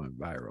song going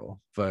viral,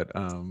 but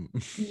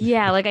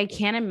yeah, like I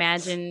can't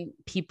imagine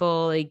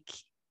people like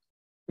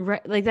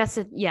that's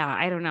it. Yeah,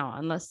 I don't know.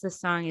 Unless the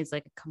song is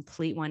like a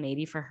complete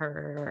 180 for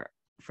her,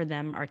 for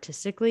them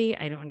artistically,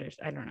 I don't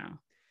know.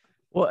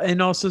 Well, and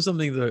also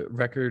something the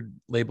record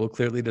label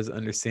clearly doesn't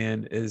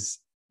understand is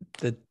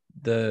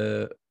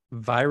the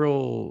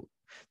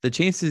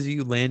chances of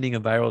you landing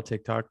a viral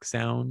TikTok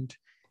sound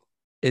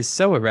is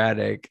so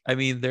erratic. I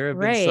mean, there have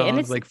been songs and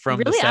it's like from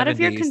really the 70s out of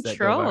your control. that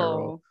go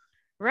viral.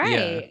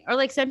 Right. Yeah. Or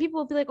like some people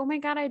will be like, oh my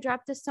God, I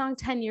dropped this song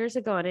 10 years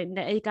ago and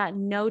it got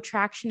no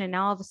traction. And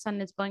now all of a sudden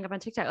it's blowing up on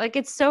TikTok. Like,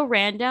 it's so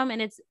random and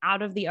it's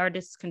out of the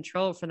artist's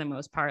control for the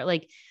most part.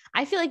 Like,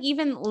 I feel like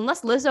even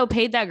unless Lizzo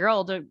paid that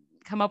girl to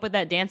come up with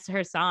that dance to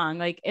her song,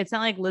 like, it's not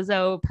like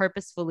Lizzo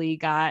purposefully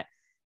got,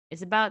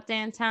 it's about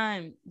damn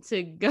time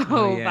to go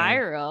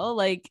viral.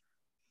 Like,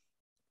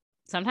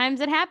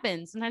 sometimes it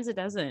happens, sometimes it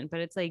doesn't,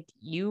 but it's like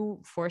you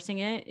forcing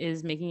it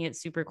is making it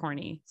super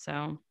corny.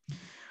 So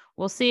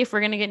we'll see if we're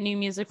going to get new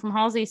music from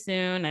Halsey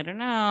soon. I don't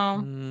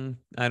know.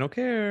 I don't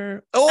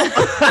care. Oh,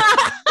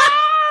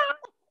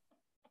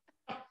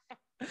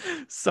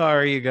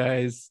 sorry, you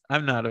guys.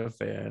 I'm not a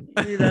fan.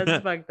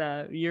 That's fucked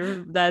up.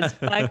 That's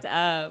fucked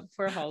up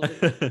for Halsey.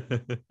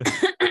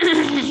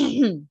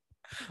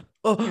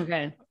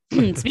 Okay.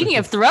 Speaking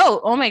of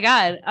throat, oh my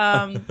God.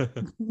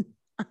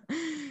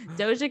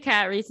 Doja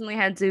Cat recently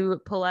had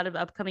to pull out of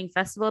upcoming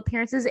festival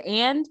appearances,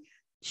 and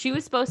she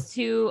was supposed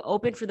to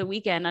open for The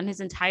Weeknd on his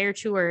entire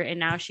tour, and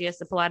now she has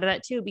to pull out of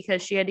that too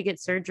because she had to get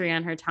surgery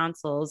on her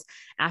tonsils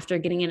after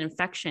getting an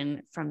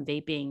infection from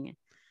vaping.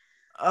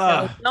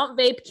 So don't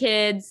vape,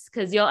 kids,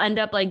 because you'll end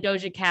up like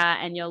Doja Cat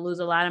and you'll lose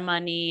a lot of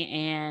money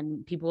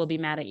and people will be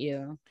mad at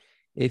you.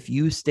 If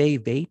you stay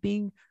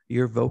vaping,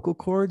 your vocal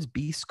cords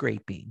be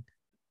scraping.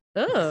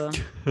 Oh,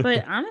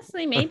 but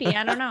honestly, maybe.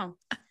 I don't know.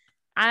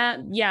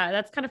 Yeah,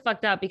 that's kind of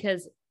fucked up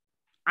because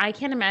I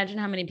can't imagine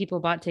how many people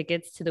bought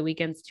tickets to the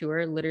Weeknd's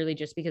tour literally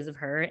just because of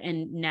her.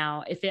 And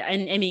now,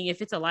 and I mean,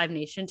 if it's a Live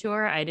Nation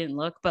tour, I didn't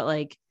look, but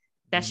like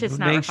that shit's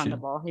not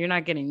refundable. You're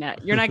not getting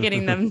that. You're not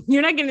getting them.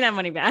 You're not getting that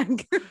money back.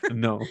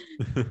 No.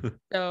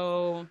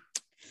 So,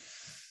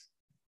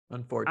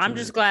 unfortunately, I'm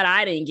just glad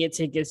I didn't get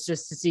tickets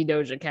just to see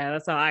Doja Cat.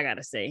 That's all I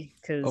gotta say,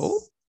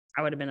 because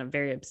I would have been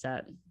very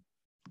upset.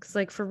 Because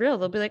like for real,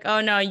 they'll be like,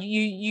 "Oh no,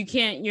 you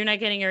can't. You're not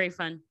getting a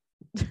refund.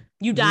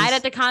 You died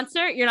at the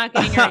concert. You're not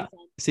getting a refund."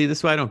 See, this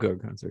is why I don't go to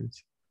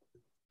concerts.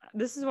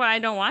 This is why I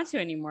don't want to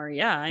anymore.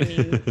 Yeah, I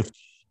mean,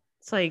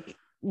 it's like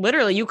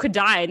literally you could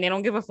die and they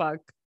don't give a fuck.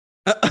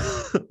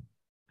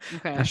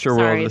 Okay, Asher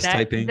World is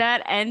typing.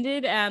 That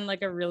ended on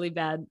like a really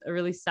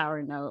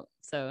sour note.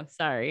 So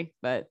sorry,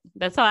 but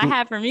that's all I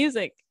have for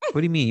music. What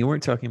do you mean? You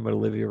weren't talking about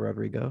Olivia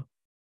Rodrigo?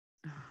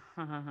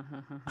 Okay.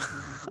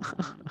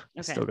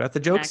 Still got the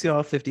jokes,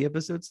 y'all. 50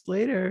 episodes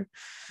later.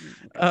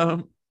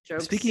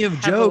 Jokes speaking of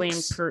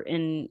jokes,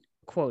 in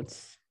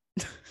quotes.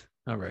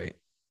 All right.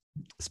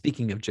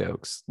 Speaking of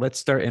jokes, let's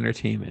start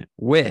entertainment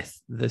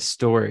with the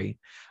story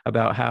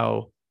about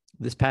how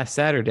this past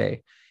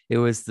Saturday it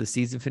was the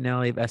season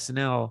finale of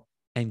SNL,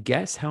 and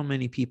guess how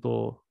many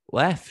people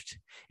left?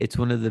 It's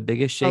one of the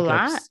biggest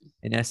shakeups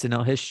in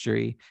SNL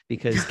history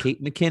because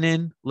Kate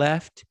McKinnon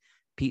left,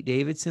 Pete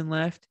Davidson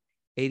left,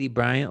 Aidy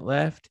Bryant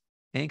left,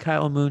 and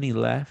Kyle Mooney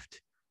left.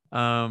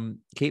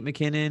 Kate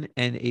McKinnon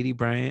and Aidy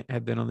Bryant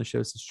have been on the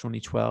show since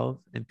 2012,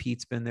 and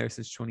Pete's been there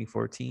since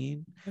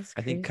 2014.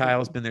 I think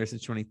Kyle's been there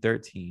since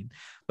 2013.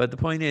 But the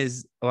point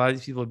is, a lot of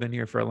these people have been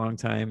here for a long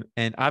time,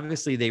 and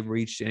obviously they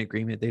reached an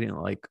agreement. They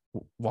didn't like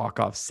walk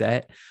off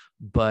set,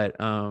 but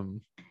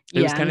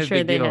it was kind of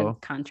a big deal.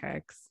 Had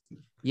contracts.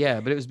 Yeah,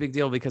 but it was a big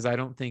deal because I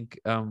don't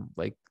think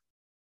like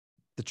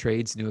the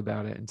trades knew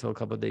about it until a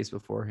couple of days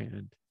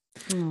beforehand.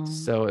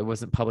 So it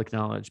wasn't public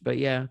knowledge, but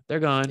yeah, they're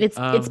gone.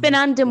 It's been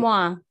on Des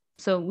Moines,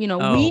 so we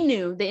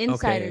knew, the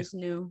insiders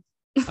knew.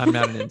 I'm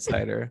not an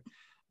insider.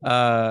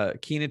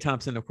 Kenan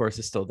Thompson, of course,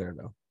 is still there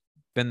though.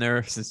 Been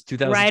there since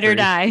 2003. Ride or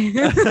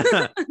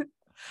die.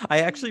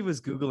 I actually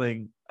was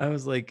Googling. I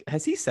was like,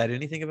 has he said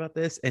anything about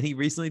this? And he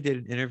recently did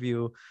an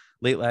interview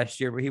late last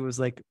year where he was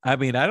like, I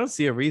mean, I don't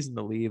see a reason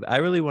to leave. I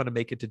really want to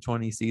make it to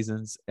 20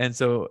 seasons. And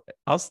so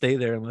I'll stay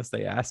there unless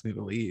they ask me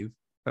to leave.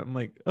 I'm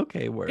like,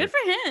 okay, word. Good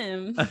for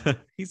him.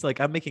 He's like,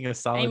 I'm making a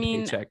solid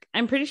paycheck.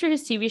 I'm pretty sure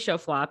his TV show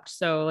flopped.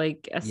 So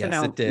like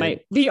SNL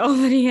might be all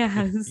that he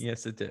has.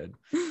 Yes, it did.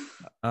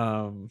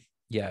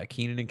 Yeah,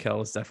 Kenan and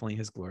Kel is definitely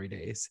his glory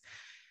days.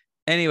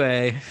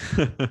 Anyway,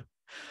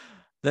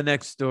 the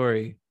next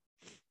story,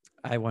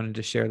 I wanted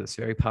to share this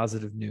very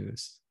positive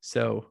news.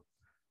 So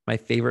my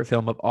favorite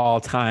film of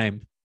all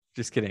time.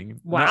 Just kidding.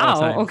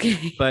 Wow.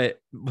 Okay. But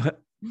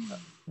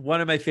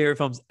one of my favorite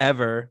films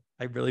ever.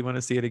 I really want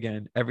to see it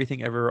again.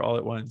 Everything Ever All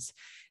at Once.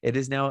 It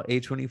is now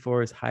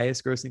A24's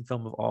highest grossing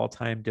film of all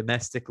time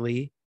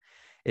domestically.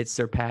 It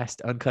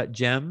surpassed Uncut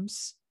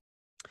Gems.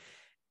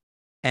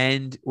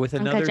 And with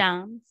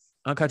another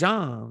Uncut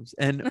Gems.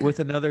 And with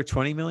another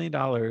 $20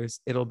 million,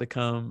 it'll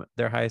become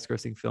their highest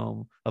grossing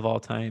film of all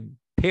time.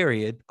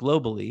 Period.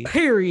 Globally.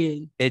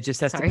 Period. It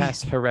just has to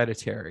pass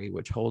Hereditary,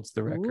 which holds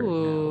the record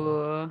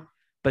now.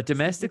 But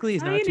domestically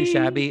is not too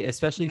shabby,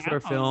 especially for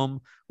a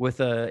film with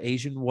an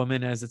Asian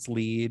woman as its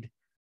lead.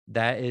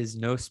 That is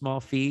no small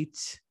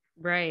feat.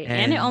 Right.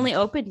 And it only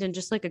opened in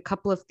just like a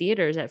couple of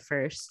theaters at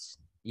first.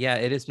 Yeah,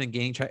 it has been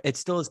gaining traction. It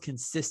still is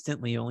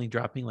consistently only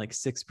dropping like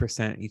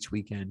 6% each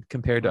weekend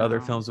compared to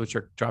other films, which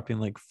are dropping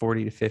like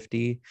 40 to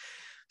 50.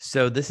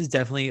 So this is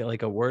definitely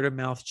like a word of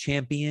mouth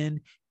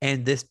champion.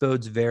 And this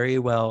bodes very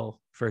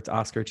well for its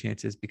Oscar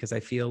chances because I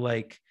feel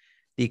like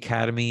the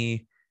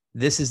Academy,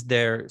 this is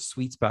their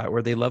sweet spot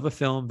where they love a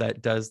film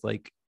that does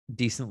like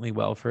decently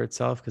well for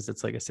itself because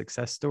it's like a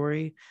success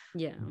story.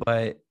 Yeah.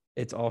 But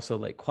it's also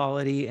like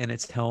quality and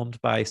it's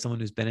helmed by someone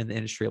who's been in the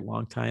industry a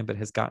long time but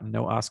has gotten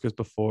no Oscars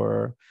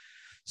before.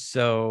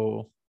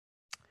 So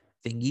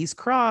fingers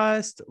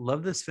crossed.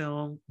 Love this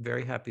film.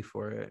 Very happy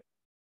for it.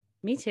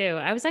 Me too.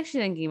 I was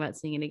actually thinking about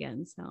seeing it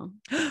again. So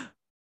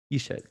you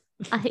should.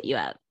 I'll hit you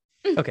up.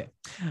 Okay.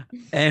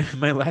 And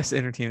my last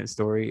entertainment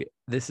story.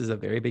 This is a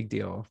very big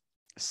deal.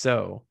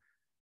 So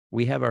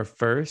we have our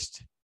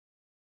first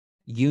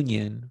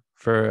union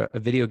for a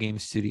video game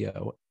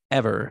studio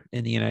ever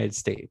in the United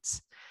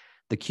States.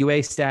 The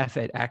QA staff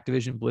at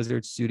Activision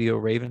Blizzard studio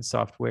Raven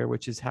Software,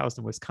 which is housed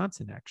in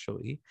Wisconsin,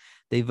 actually,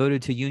 they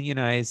voted to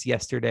unionize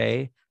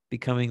yesterday,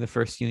 becoming the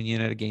first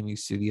union at a gaming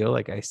studio,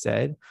 like I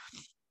said.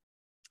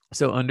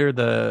 So under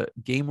the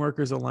Game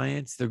Workers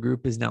Alliance, the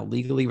group is now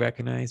legally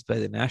recognized by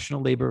the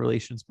National Labor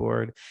Relations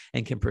Board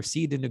and can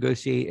proceed to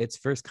negotiate its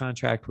first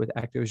contract with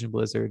Activision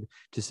Blizzard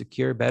to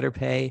secure better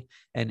pay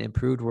and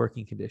improved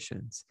working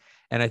conditions.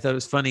 And I thought it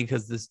was funny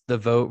because the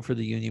vote for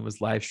the union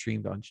was live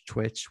streamed on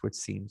Twitch, which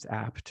seems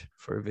apt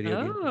for a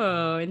video game.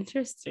 Oh,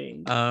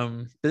 interesting.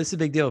 But this is a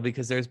big deal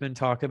because there's been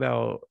talk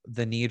about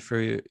the need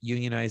for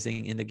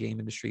unionizing in the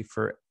game industry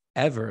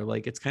forever.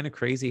 Like, it's kind of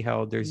crazy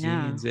how there's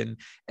unions in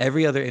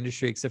every other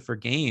industry except for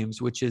games,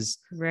 which is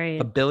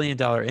right. $1 billion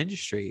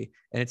industry.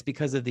 And it's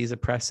because of these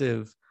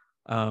oppressive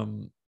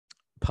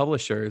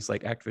publishers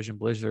like Activision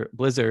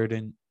Blizzard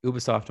and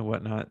Ubisoft and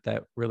whatnot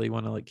that really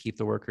want to like keep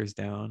the workers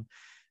down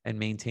and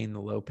maintain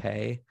the low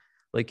pay.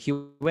 Like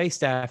QA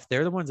staff,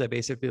 they're the ones that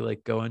basically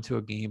like go into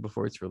a game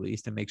before it's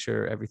released and make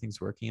sure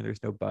everything's working and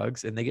there's no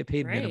bugs, and they get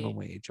paid minimum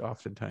wage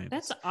oftentimes.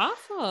 That's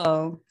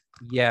awful.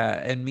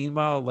 Yeah. And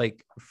meanwhile,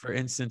 like, for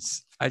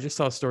instance, I just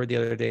saw a story the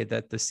other day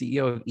that the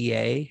CEO of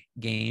EA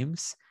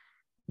Games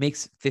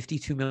makes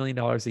 $52 million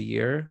a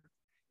year,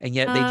 and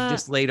yet they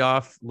just laid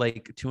off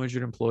like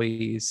 200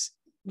 employees.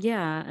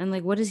 Yeah. And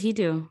like, what does he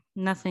do?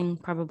 Nothing,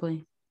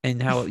 probably.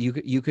 And how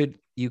you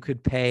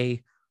could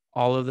pay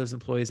all of those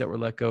employees that were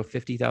let go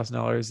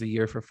 $50,000 a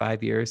year for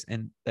 5 years,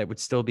 and that would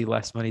still be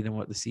less money than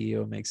what the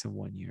CEO makes in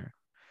 1 year.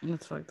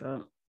 That's fucked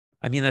up.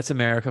 I mean, that's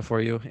America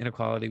for you.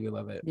 Inequality, we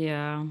love it.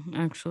 Yeah,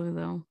 actually,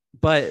 though.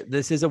 But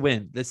this is a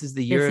win. This is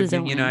the year of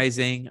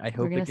unionizing. I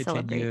hope it continues.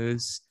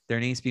 Celebrate. There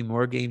needs to be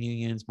more game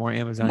unions, more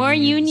Amazon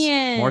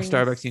unions, more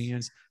Starbucks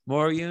unions,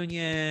 more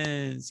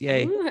unions.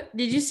 Yay. Ooh,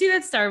 did you see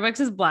that Starbucks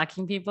is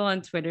blocking people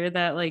on Twitter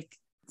that like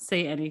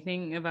say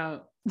anything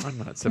about I'm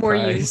not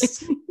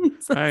surprised.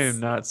 I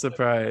am not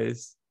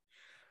surprised.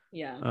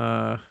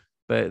 Yeah.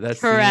 But that's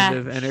Correct. The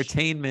end of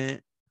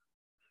entertainment.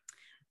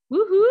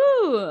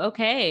 Woohoo!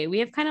 Okay, we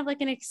have kind of like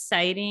an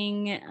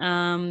exciting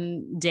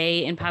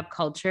day in pop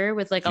culture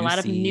with like a lot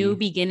of new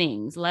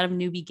beginnings. A lot of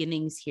new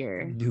beginnings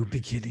here. New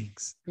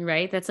beginnings.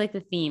 Right? That's like the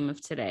theme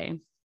of today.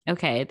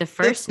 Okay, the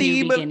first the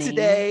theme new beginning of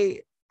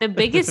today. The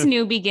biggest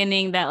new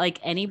beginning that like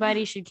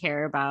anybody should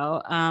care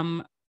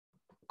about.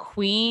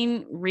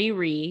 Queen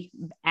Riri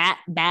at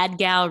Bad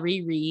Gal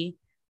Riri,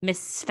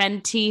 Miss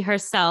Fenty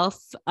herself,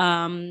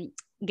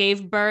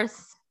 gave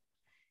birth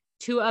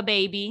to a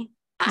baby.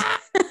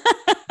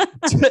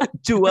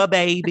 to a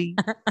baby.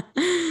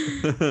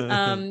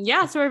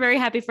 Yeah, so we're very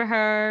happy for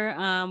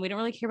her. We don't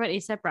really care about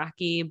A$AP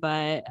Rocky,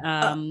 but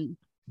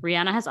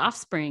Rihanna has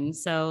offspring,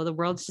 so the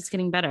world's just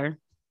getting better.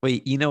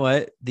 Wait, you know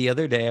what? The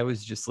other day I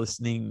was just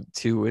listening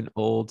to an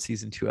old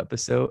season 2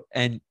 episode,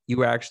 and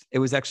it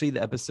was actually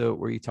the episode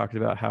where you talked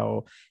about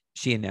how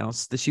she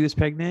announced that she was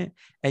pregnant,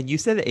 and you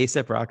said that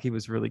A$AP Rocky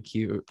was really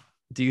cute.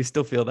 Do you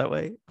still feel that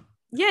way?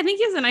 Yeah, I think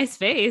he has a nice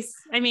face.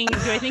 I mean,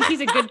 do I think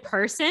he's a good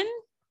person?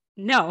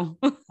 No.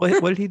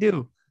 What did he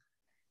do?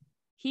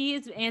 He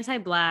is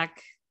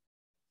anti-black.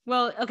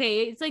 Well,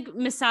 okay, it's like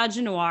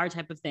misogynoir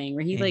type of thing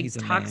where he and like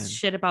talks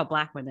shit about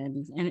black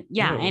women. And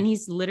yeah, and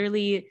he's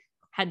literally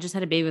had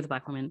a baby with a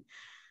black woman.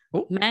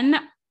 Oh. Men,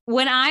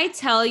 when I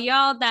tell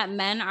y'all that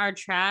men are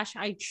trash,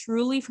 I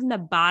truly from the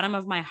bottom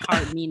of my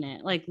heart mean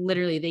it. Like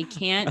literally, they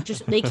can't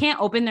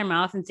open their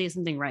mouth and say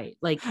something right.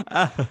 Like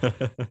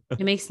it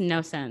makes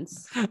no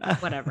sense.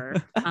 Whatever.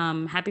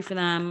 Happy for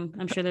them.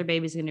 I'm sure their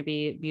baby's gonna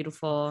be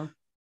beautiful.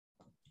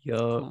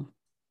 Yo. Cool.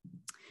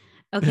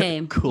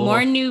 Okay, cool.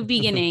 More new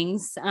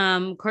beginnings.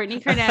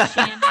 Kourtney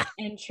Kardashian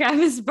and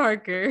Travis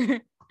Barker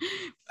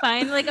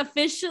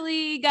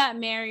officially got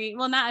married.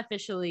 Well, not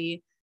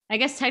officially. I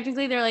guess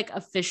technically their like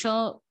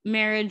official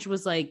marriage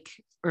was like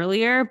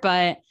earlier,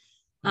 but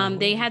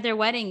they had their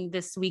wedding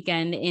this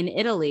weekend in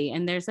Italy,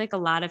 and there's like a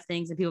lot of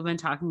things that people have been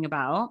talking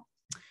about.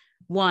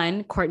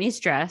 One, Kourtney's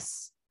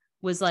dress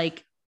was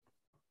like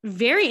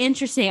very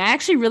interesting. I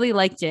actually really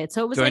liked it.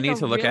 So it was. Do I need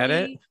to look at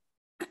it?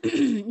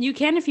 You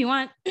can if you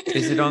want.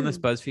 Is it on this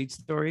BuzzFeed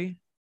story?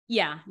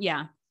 Yeah.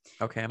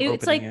 Okay,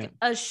 it's like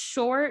a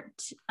short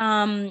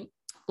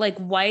like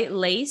white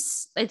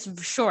lace.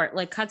 It's short,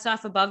 like cuts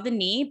off above the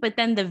knee, but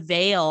then the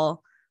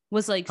veil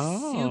was like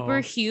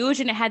super huge,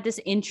 and it had this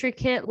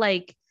intricate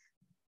like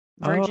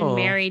Virgin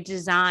Mary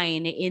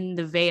design in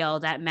the veil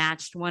that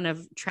matched one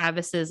of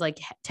Travis's like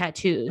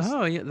tattoos.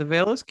 Oh yeah, the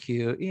veil is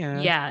cute.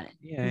 Yeah.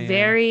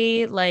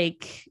 Very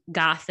like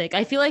gothic.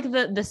 I feel like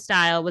the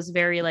style was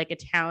very like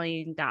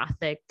Italian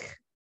gothic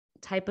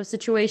type of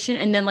situation,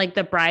 and then like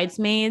the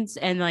bridesmaids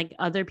and like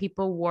other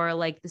people wore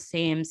like the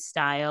same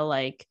style.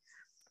 Like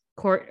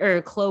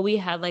Chloe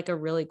had like a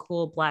really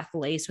cool black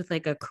lace with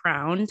like a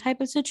crown type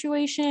of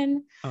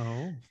situation.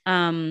 I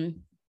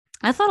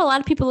thought a lot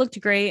of people looked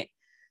great.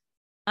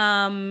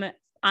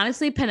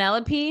 Honestly,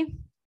 Penelope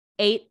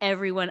ate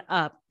everyone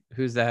up.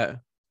 Who's that?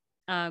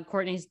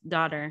 Kourtney's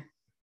daughter.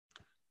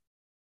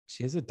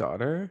 She has a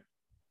daughter?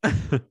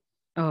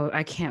 Oh,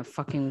 I can't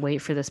fucking wait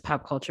for this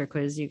pop culture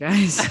quiz, you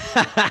guys.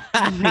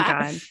 Oh my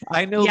God.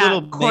 I know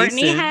little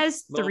Kourtney Mason,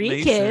 has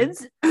 3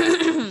 kids.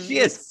 She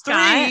has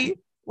 3.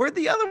 Where'd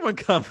the other one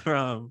come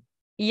from?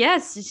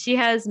 Yes, she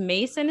has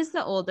Mason is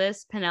the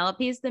oldest,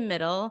 Penelope is the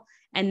middle,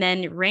 and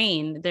then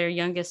Rain, their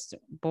youngest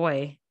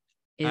boy,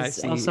 I is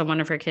see. also one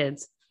of her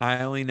kids. I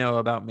only know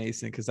about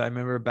Mason because I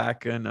remember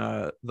back in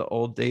the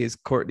old days,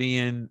 Courtney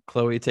and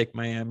Chloe Take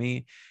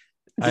Miami.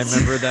 I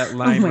remember that Oh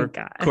line my where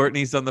God.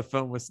 Courtney's on the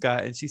phone with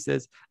Scott and she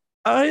says,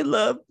 I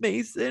love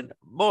Mason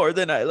more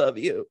than I love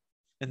you.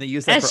 And they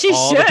use that As for she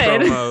all the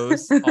should.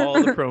 promos.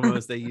 All the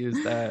promos, they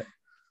use that.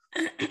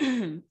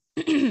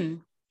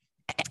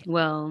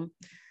 Well,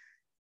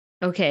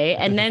 okay.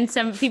 And then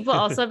some people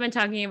also have been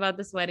talking about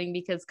this wedding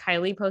because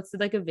Kylie posted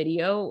like a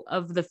video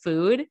of the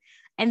food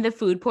and the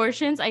food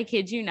portions. I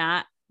kid you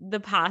not. The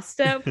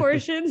pasta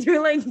portions were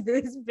like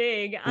this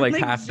big on Like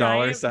like half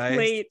dollar giant size.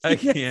 plates. I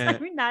Yes,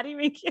 can't. I'm not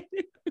even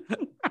kidding.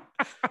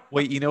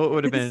 Wait, you know what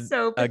would have It's been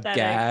so a pathetic.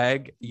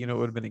 gag? You know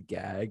what would have been a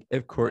gag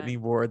if Courtney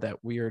What? wore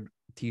that weird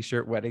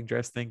t-shirt wedding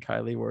dress thing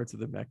Kylie wore to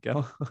the Met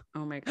Gala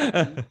Oh my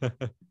God.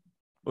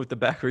 with the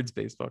backwards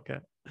baseball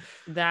cap.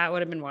 That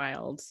would have been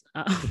wild.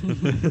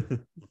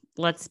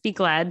 Let's be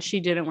glad she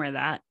didn't wear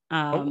that.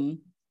 Oh.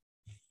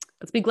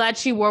 Let's be glad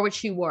she wore what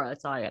she wore.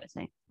 That's all I gotta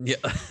say. Yeah.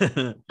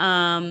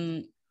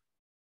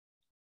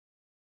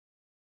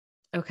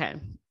 Okay.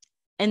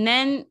 And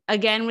then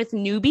again with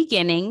new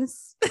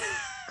beginnings,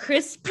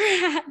 Chris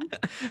Pratt.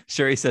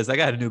 Sherry says, I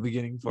got a new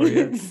beginning for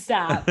you.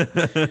 Stop.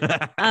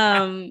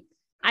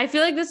 I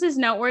feel like this is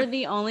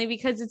noteworthy only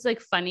because it's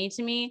like funny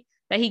to me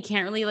that he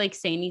can't really like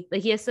say anything.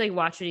 Like he has to like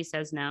watch what he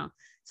says now.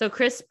 So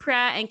Chris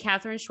Pratt and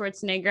Katherine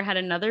Schwarzenegger had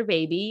another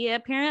baby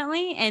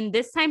apparently, and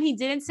this time he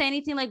didn't say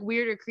anything like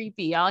weird or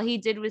creepy. All he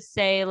did was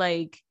say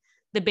like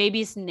the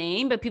baby's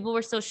name, but people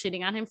were still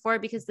shitting on him for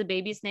it because the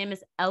baby's name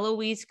is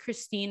Eloise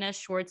Christina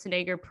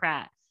Schwarzenegger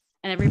Pratt.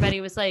 And everybody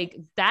was like,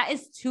 that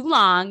is too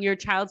long. Your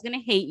child's going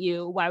to hate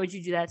you. Why would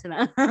you do that to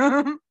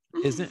them?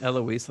 Isn't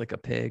Eloise like a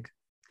pig?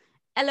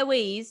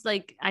 Eloise,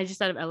 like I just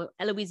thought of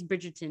Eloise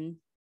Bridgerton.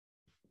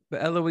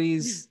 But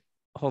Eloise,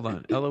 hold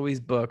on.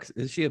 Eloise Books,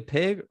 is she a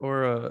pig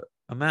or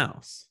a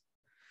mouse?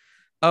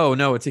 Oh,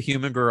 no, it's a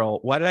human girl.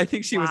 Why did I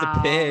think she was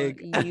a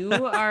pig? You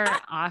are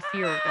off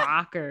your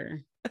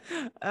rocker.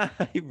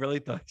 I really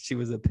thought she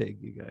was a pig,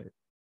 you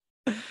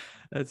guys.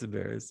 That's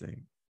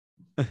embarrassing.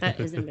 That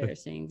is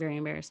embarrassing, very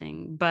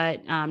embarrassing,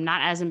 but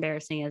not as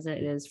embarrassing as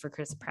it is for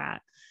Chris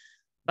Pratt.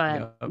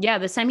 But yeah,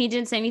 this time he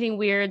didn't say anything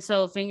weird.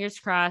 So fingers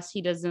crossed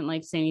he doesn't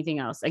like say anything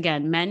else.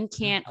 Again, men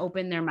can't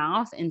open their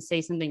mouth and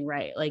say something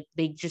right. Like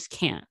they just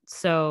can't.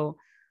 So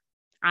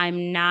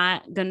I'm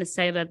not going to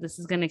say that this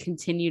is going to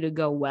continue to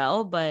go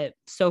well, but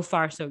so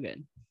far, so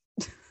good.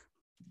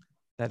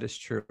 That is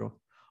true.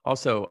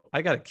 Also,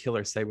 I got a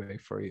killer segue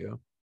for you.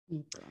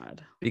 Oh,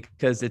 God.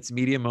 Because it's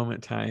media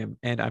moment time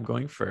and I'm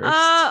going first.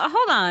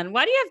 Hold on.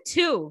 Why do you have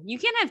two? You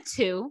can't have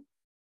two.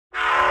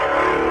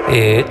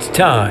 It's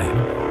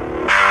time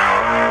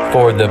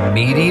for the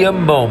media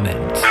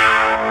moment.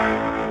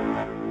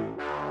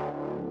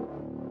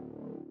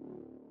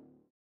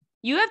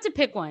 You have to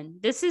pick one.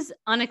 This is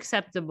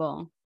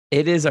unacceptable.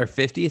 It is our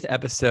 50th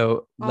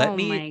episode. Oh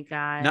my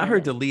God. Not her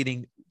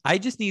deleting. I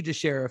just need to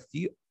share a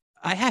few.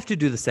 I have to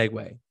do the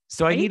segue.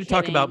 So I need to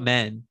talk about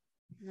men.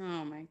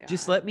 Oh my God.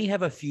 Just let me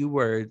have a few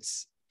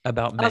words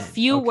about men. A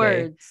few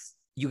words.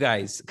 You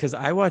guys, because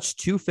I watched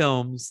two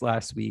films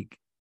last week,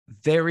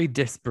 very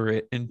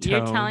disparate in tone.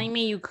 You're telling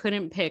me you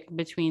couldn't pick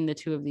between the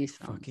two of these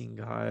films. Fucking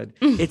God.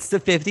 It's the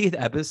 50th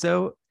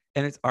episode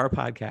and it's our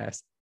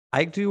podcast.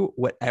 I do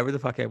whatever the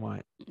fuck I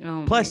want.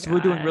 Oh Plus, we're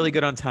doing really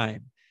good on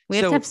time. We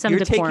have to have some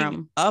you're decorum.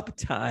 Taking up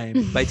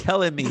time by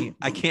telling me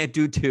I can't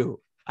do two.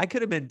 I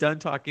could have been done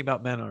talking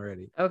about men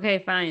already. Okay,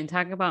 fine.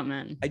 Talk about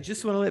men. I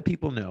just want to let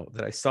people know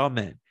that I saw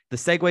Men. The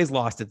segue's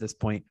lost at this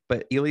point,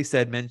 but Ely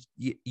said, Men,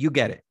 you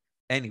get it.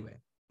 Anyway,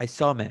 I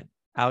saw Men.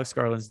 Alex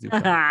Garland's new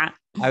film. I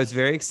was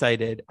very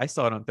excited. I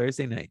saw it on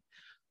Thursday night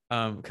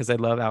because I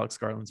love Alex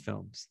Garland's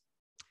films.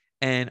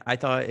 And I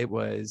thought it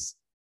was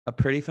a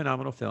pretty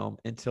phenomenal film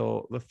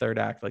until the third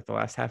act, like the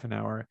last half an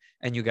hour.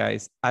 And you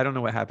guys, I don't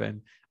know what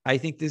happened. I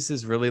think this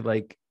is really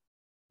like,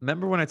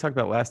 remember when I talked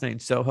about Last Night in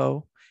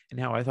Soho and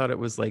how I thought it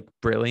was like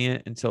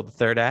brilliant until the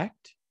third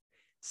act?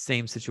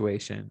 Same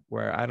situation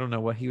where I don't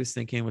know what he was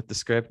thinking with the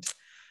script.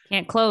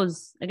 Can't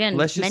close. Again,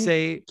 let's just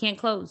say can't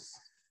close.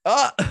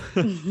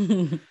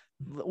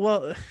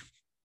 Well,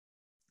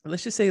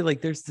 let's just say like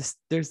there's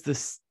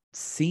this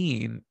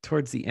scene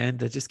towards the end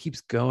that just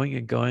keeps going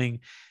and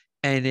going.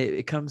 And it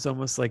becomes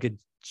almost like a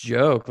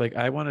joke. Like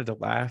I wanted to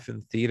laugh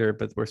in theater,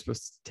 but we're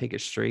supposed to take it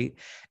straight.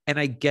 And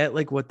I get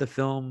like what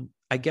the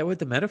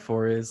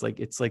metaphor is. Like,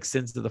 it's like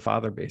sins of the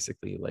father,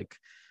 basically. Like,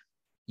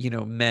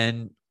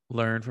 men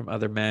learn from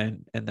other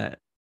men and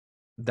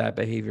that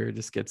behavior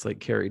just gets like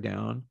carried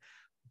down.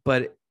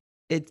 But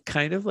it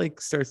kind of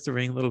like starts to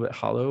ring a little bit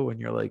hollow when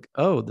you're like,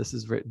 oh, this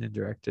is written and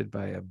directed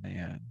by a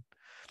man.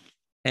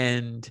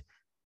 And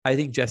I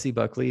think Jessie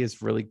Buckley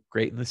is really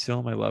great in this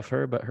film. I love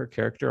her, but her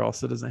character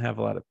also doesn't have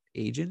a lot of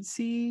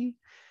agency.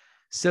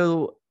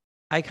 So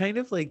I kind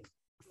of like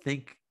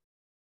think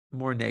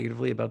more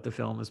negatively about the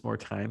film as more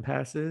time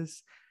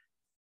passes.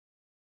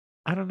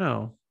 I don't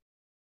know.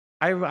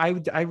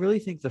 I really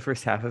think the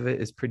first half of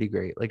it is pretty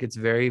great. Like it's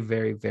very,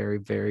 very, very,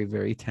 very,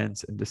 very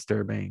tense and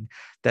disturbing.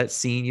 That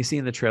scene you see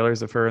in the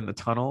trailers of her in the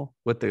tunnel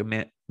with the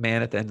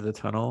man at the end of the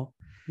tunnel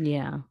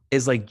Yeah.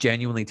 is like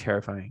genuinely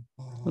terrifying.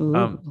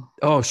 Ooh.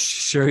 Oh,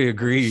 Shuri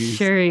agrees.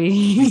 Shuri.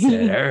 He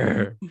said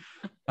her.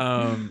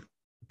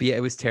 But yeah,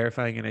 it was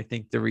terrifying, and I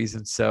think the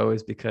reason so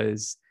is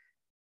because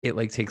it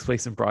like takes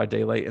place in broad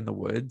daylight in the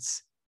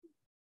woods,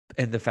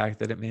 and the fact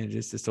that it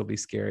manages to still be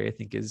scary, I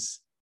think, is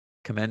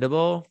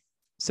commendable.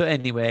 So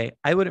anyway,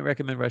 I wouldn't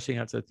recommend rushing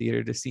out to the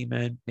theater to see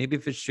Men. Maybe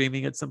if it's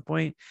streaming at some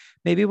point,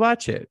 maybe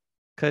watch it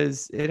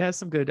because it has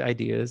some good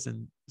ideas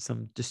and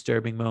some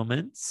disturbing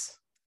moments.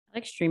 I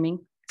like streaming.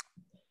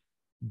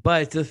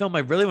 But the film I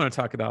really want to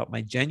talk about,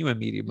 my genuine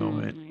media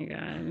moment. Oh my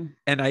God.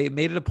 And I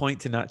made it a point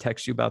to not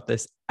text you about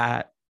this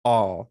at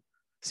all.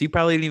 So you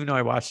probably didn't even know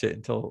I watched it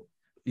until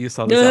you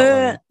saw this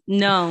outline.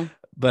 No.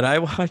 But I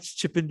watched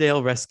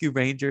Chippendale Rescue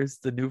Rangers,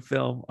 the new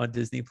film on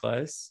Disney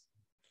Plus.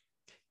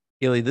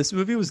 Illy, this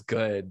movie was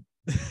good.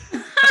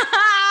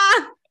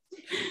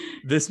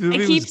 This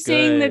movie I keep was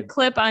seeing the good.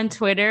 clip on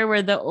Twitter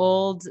where the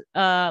old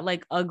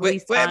like ugly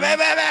Wait.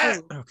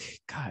 Sonic- Okay,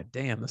 god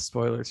damn, the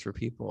spoilers for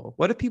people.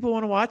 What if people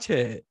want to watch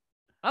it?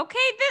 Okay,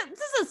 this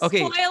is a Okay,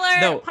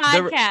 spoiler no,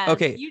 podcast.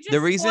 okay, You just the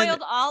reason-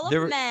 spoiled all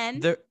of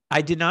Men.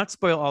 I did not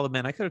spoil all of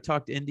Men. I could have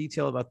talked in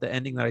detail about the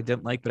ending that I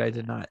didn't like, but I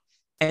did not.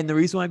 And the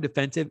reason why I'm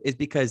defensive is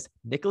because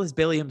Nicholas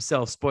Bailey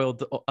himself spoiled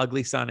the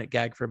ugly Sonic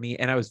gag for me,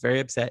 and I was very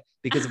upset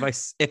because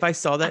if I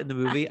saw that in the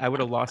movie, I would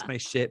have lost my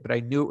shit. But I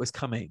knew it was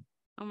coming.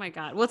 Oh my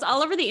God. Well, it's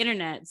all over the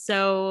internet.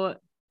 So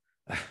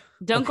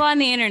don't go on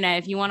the internet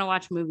if you want to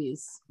watch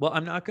movies. Well,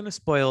 I'm not going to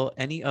spoil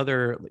any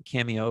other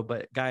cameo,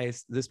 but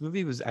guys, this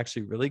movie was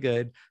actually really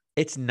good.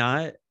 It's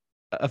not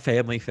a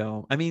family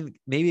film. I mean,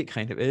 maybe it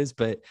kind of is,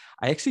 but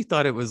I actually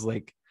thought it was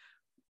like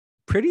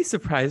pretty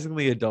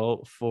surprisingly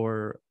adult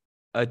for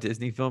a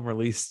Disney film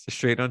released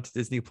straight onto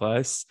Disney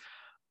Plus.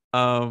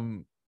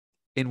 In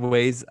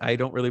ways I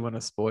don't really want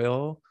to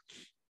spoil,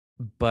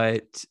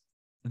 but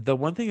the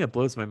one thing that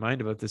blows my mind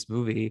about this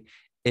movie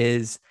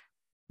is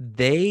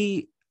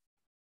I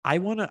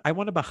want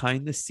a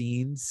behind the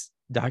scenes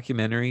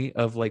documentary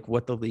of like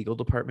what the legal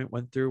department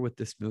went through with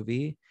this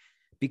movie,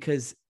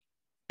 because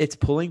it's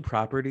pulling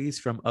properties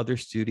from other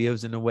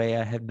studios in a way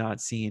I have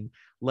not seen.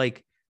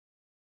 Like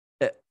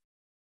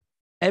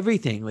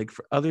everything, like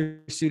for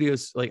other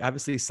studios, like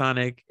obviously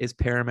Sonic is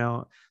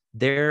Paramount.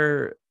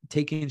 They're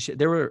taking shit.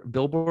 There were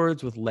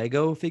billboards with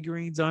Lego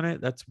figurines on it.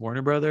 That's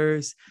Warner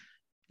Brothers.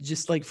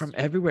 Just like from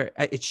everywhere.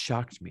 It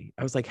shocked me.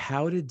 I was like,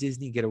 how did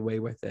Disney get away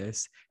with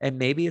this? And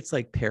maybe it's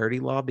like parody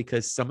law,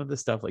 because some of the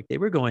stuff, like they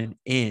were going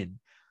in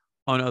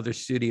on other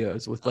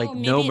studios with like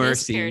no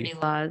mercy. Parody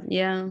laws.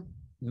 Yeah.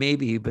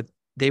 Maybe, but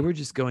they were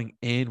just going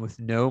in with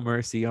no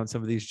mercy on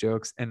some of these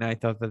jokes. And I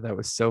thought that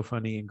was so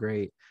funny and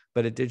great,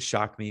 but it did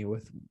shock me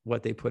with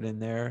what they put in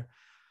there.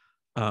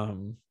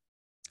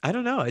 I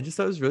don't know. I just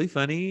thought it was really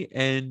funny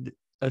and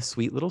a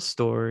sweet little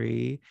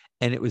story,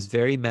 and it was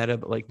very meta,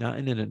 but like not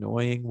in an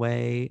annoying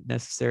way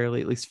necessarily,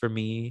 at least for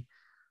me.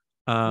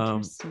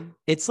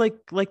 It's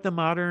like the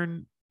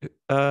modern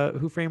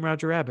Who Framed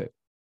Roger Rabbit,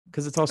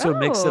 because it's also a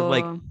mix of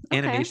like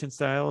animation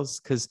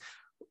styles, because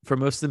for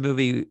most of the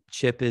movie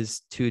Chip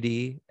is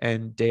 2D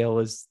and Dale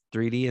is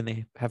 3D, and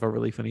they have a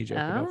really funny joke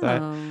about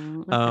that.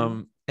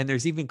 And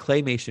there's even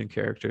claymation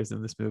characters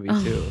in this movie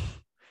too.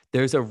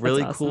 There's a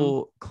really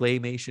cool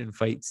claymation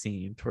fight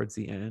scene towards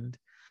the end.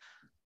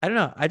 I don't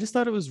know. I just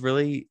thought it was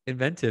really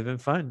inventive and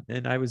fun,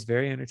 and I was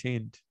very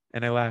entertained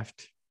and I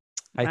laughed.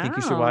 I think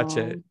you should watch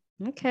it.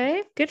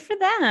 Okay, good for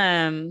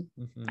them.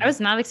 Mm-hmm. I was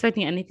not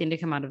expecting anything to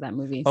come out of that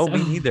movie. Oh,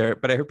 me neither.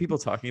 But I heard people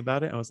talking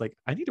about it, and I was like,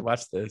 I need to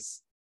watch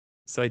this.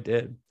 So I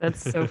did. That's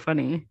so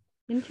funny.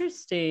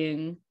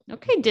 Interesting.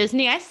 Okay,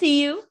 Disney, I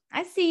see you.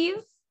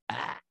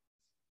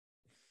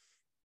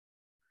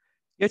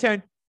 Your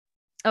turn.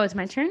 Oh, it's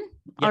my turn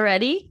Yeah.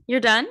 already? You're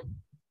done?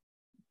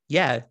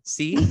 Yeah.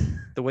 See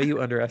the way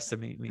you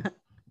underestimate me.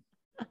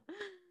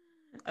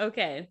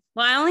 Okay.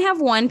 Well, I only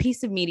have one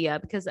piece of media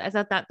because I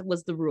thought that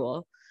was the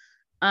rule.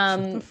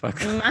 Shut the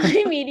fuck up.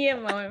 My media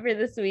moment for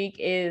this week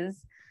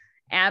is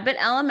Abbott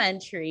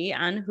Elementary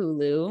on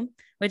Hulu,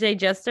 which I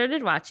just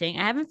started watching.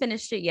 I haven't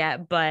finished it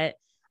yet, but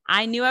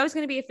I knew I was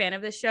going to be a fan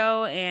of the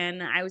show,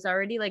 and I was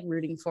already like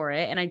rooting for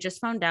it. And I just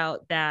found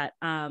out that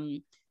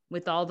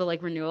with all the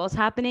like renewals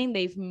happening,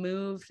 they've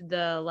moved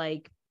the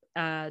like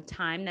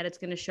time that it's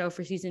going to show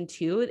for season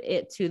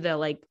 2 to the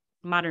like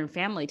Modern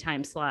Family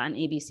time slot on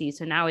ABC.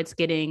 So now it's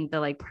getting the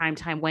like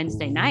primetime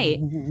Wednesday night.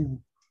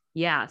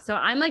 Yeah. So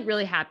I'm like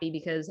really happy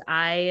because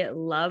I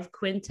love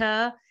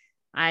Quinta.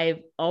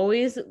 I've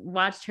always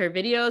watched her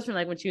videos from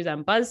like when she was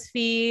on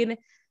BuzzFeed.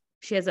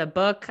 She has a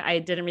book. I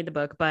didn't read the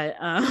book, but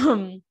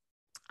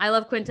I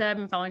love Quinta. I've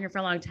been following her for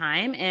a long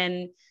time,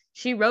 and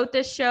she wrote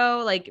this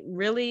show, like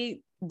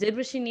really did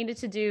what she needed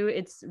to do.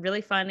 It's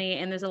really funny,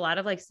 and there's a lot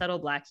of like subtle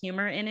Black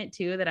humor in it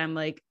too that I'm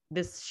like,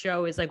 this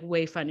show is like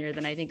way funnier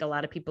than I think a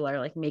lot of people are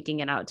like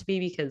making it out to be,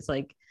 because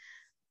like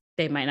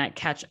they might not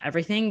catch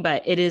everything,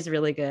 but it is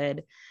really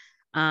good.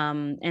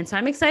 And so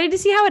I'm excited to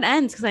see how it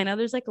ends because I know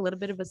there's like a little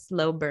bit of a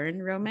slow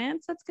burn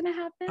romance that's gonna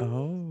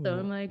happen. So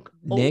I'm like,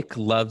 Nick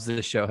loves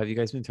the show. Have you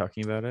guys been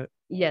talking about it?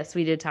 Yes,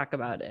 we did talk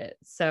about it.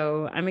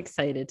 So I'm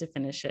excited to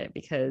finish it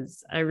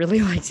because I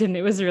really liked it and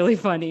it was really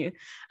funny.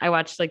 I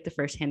watched like the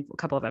first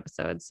couple of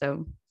episodes.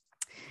 So,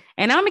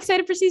 and now I'm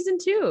excited for season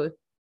 2.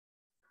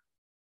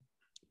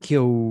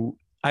 Cute.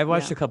 I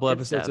watched a couple good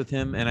episodes stuff. with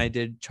him and I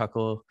did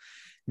chuckle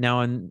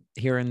now and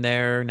here and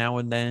there, now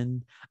and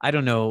then. I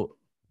don't know.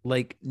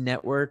 Like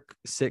network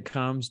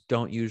sitcoms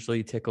don't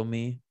usually tickle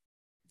me.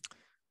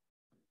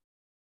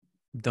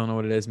 Don't know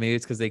what it is. Maybe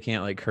it's because they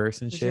can't like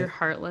curse and shit. You're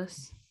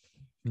heartless.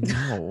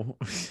 No.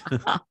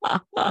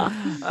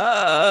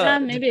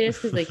 Maybe it is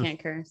because they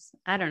can't curse.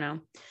 I don't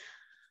know.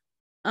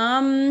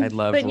 I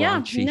love but yeah,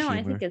 raunchy no, I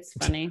humor. think it's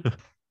funny.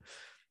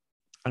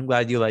 I'm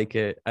glad you like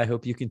it. I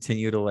hope you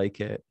continue to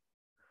like it.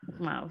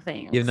 Wow,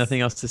 thanks. You have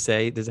nothing else to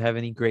say? Does it have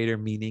any greater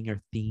meaning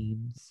or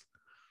themes?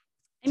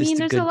 I mean,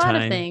 there's a lot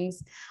of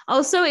things.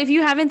 Also, if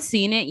you haven't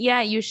seen it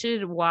yet, you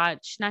should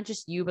watch, not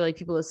just you, but like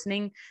people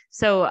listening.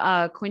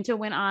 So Quinta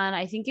went on,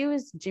 I think it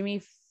was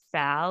Jimmy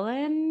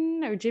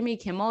Fallon or Jimmy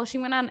Kimmel. She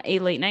went on a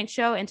late night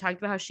show and talked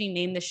about how she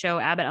named the show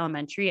Abbott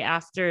Elementary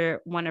after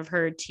one of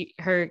her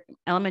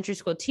elementary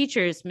school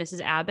teachers,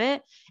 Mrs.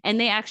 Abbott. And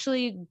they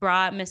actually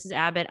brought Mrs.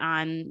 Abbott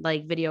on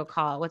like video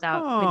call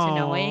without Quinta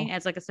knowing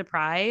as like a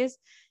surprise.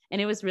 And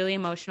it was really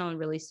emotional and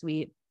really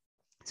sweet.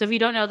 So if you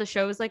don't know, the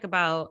show is like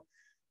about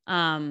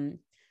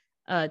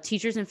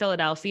teachers in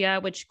Philadelphia,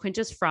 which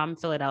Quinta's from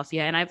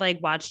Philadelphia, and I've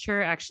like watched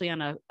her actually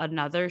on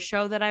another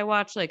show that I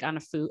watched, like on a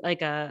food,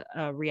 like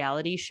a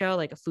reality show,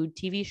 like a food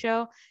TV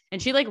show,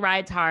 and she like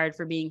rides hard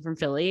for being from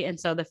Philly. And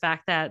so the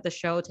fact that the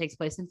show takes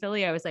place in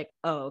Philly, I was like,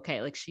 oh,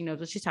 okay, like she knows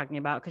what she's talking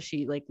about because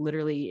she like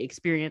literally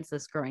experienced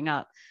this growing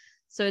up.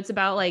 So it's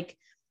about like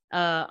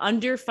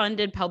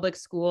underfunded public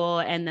school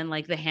and then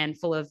like the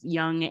handful of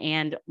young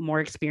and more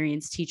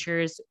experienced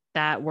teachers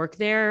that work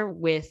there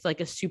with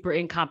like a super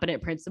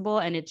incompetent principal,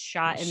 and it's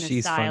shot in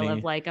the style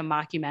of like a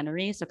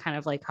mockumentary, so kind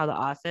of like how The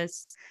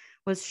Office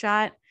was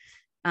shot,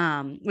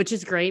 which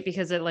is great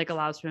because it like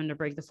allows for them to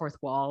break the fourth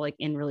wall like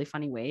in really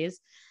funny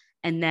ways.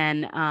 And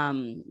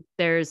then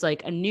there's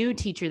like a new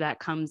teacher that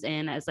comes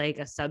in as like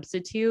a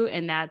substitute,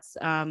 and that's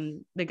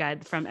the guy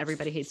from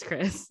Everybody Hates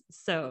Chris.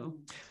 So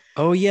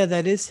oh yeah,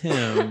 that is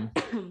him.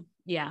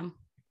 yeah,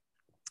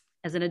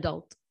 as an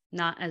adult,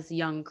 not as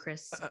young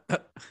Chris.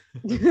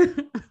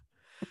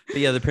 But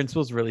yeah, the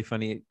principal's really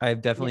funny.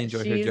 I've definitely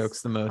enjoyed her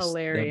jokes the most.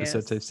 Hilarious. The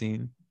episodes I've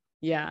seen.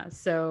 Yeah.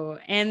 So,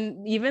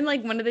 and even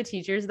like one of the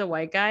teachers, the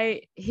white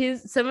guy,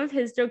 some of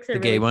his jokes are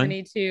really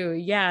funny too.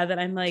 Yeah. That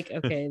I'm like,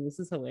 okay, this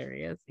is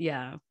hilarious.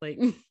 Yeah.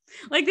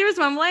 Like there was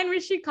one line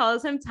where she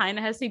calls him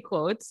Ta-Nehisi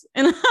Quotes,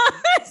 and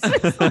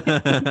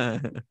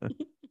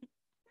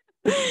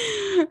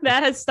that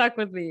has stuck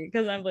with me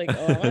because I'm like,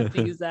 oh, I have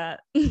to use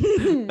that.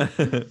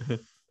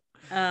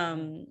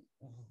 I'm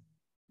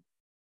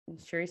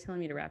sure he's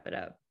telling me to wrap it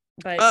up.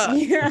 But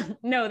yeah,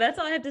 no, that's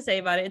all I have to say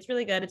about it. It's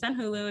really good. It's on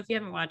Hulu. If you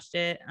haven't watched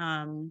it,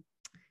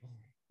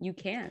 you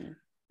can.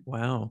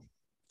 Wow.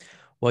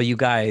 Well, you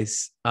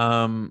guys,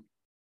 we're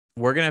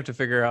gonna have to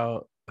figure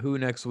out who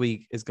next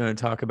week is going to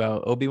talk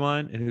about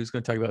Obi-Wan and who's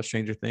going to talk about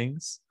Stranger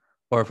Things,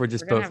 or if we're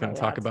just both going to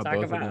talk about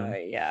both of them.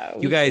 Yeah,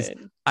 you guys,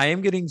 I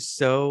am getting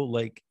so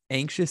like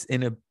anxious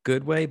in a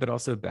good way, but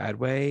also a bad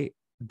way.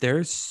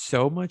 There's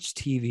so much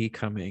TV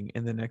coming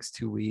in the next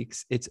 2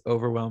 weeks. It's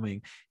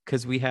overwhelming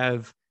because we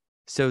have.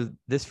 So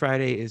this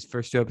Friday is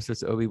first 2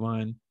 episodes of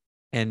Obi-Wan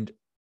and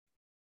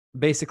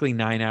basically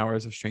 9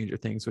 hours of Stranger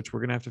Things, which we're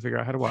going to have to figure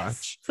out how to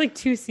watch. It's like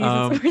 2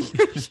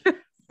 seasons.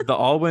 The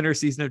all winter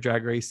season of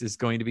Drag Race is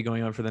going to be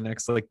going on for the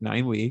next like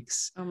 9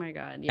 weeks. Oh my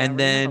God. Yeah, and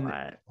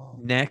then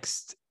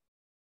next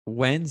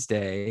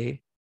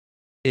Wednesday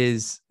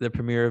is the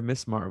premiere of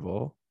Miss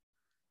Marvel.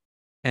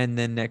 And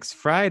then next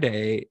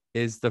Friday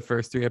is the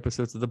first 3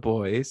 episodes of The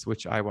Boys,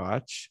 which I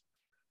watch.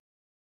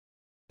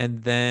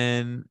 And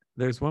then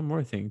there's one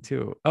more thing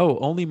too. Oh,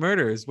 Only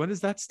Murders. When does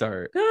that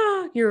start?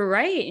 You're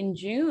right. In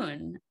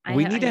June.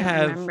 We need to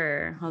have.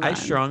 I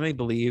strongly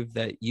believe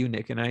that you,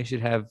 Nick, and I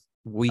should have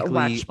weekly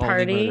Only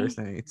Murders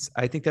nights.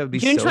 I think that would be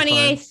June so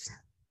 28th. Fun.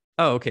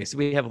 Oh, okay. So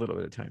we have a little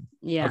bit of time.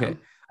 Yeah. Okay.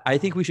 I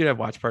think we should have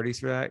watch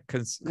parties for that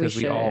because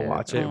we all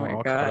watch it. Oh and we're my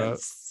all God. caught up.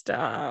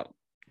 Stop.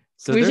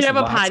 So we should have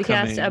a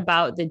podcast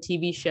about the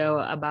TV show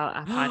about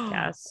a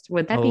podcast.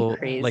 Would that be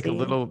crazy? Like a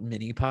little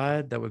mini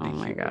pod? That would be Oh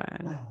my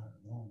God.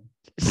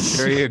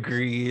 Sherry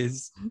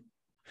agrees.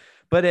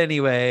 But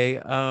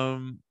anyway,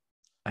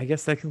 I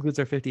guess that concludes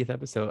our 50th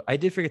episode. I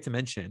did forget to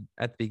mention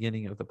at the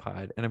beginning of the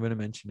pod, and I'm going to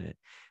mention it.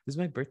 It was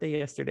my birthday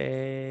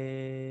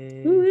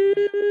yesterday.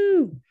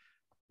 Woo!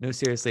 No,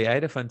 seriously, I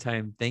had a fun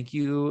time. Thank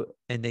you.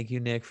 And thank you,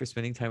 Nick, for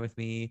spending time with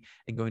me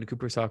and going to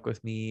Cooper's Hawk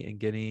with me and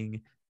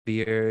getting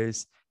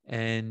beers.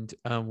 And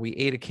we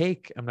ate a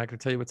cake. I'm not going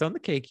to tell you what's on the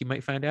cake. You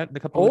might find out in a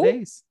couple of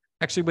days.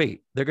 Actually,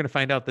 wait, they're going to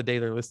find out the day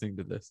they're listening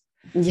to this.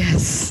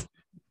 Yes.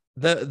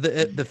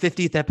 The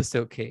 50th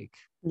episode cake.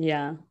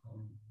 Yeah.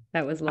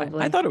 That was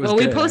lovely. I thought it was well,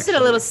 we good, posted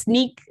actually.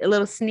 a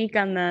little sneak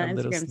on the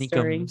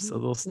Instagram story. A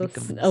little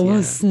sneakums. A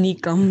little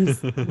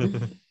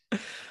sneakums.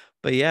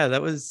 But yeah,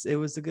 it was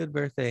a good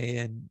birthday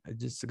and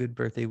just a good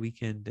birthday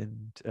weekend.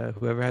 And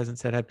whoever hasn't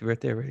said happy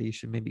birthday already, you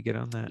should maybe get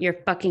on that. You're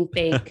fucking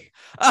fake.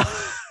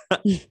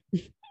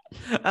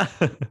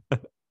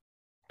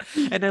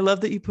 And I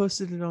love that you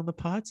posted it on the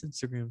Pods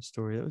Instagram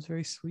story. That was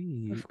very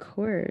sweet. Of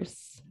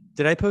course.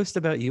 Did I post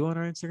about you on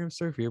our Instagram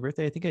story for your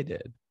birthday? I think I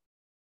did.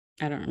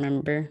 I don't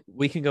remember.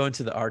 We can go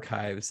into the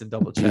archives and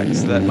double check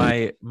so that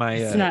my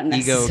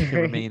ego can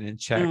remain in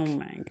check. Oh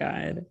my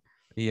God.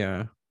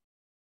 Yeah.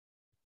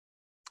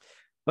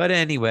 But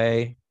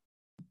anyway,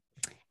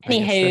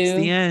 anywho, that's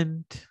the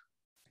end.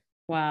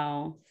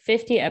 Wow,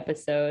 50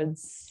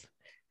 episodes.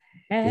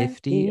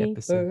 50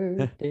 episodes.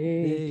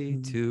 Birthday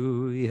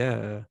to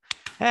ya.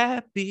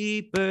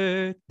 Happy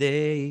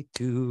birthday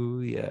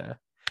to ya.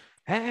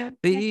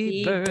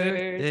 Happy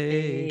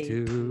birthday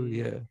to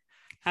ya.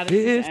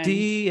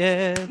 50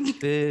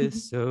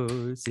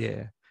 episodes.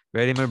 Yeah.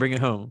 Ready? I'm gonna bring it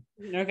home.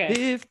 Okay.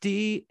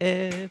 50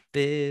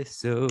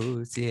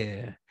 episodes.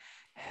 Yeah.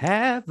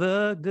 Have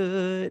a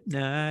good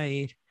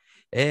night,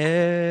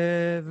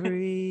 everybody.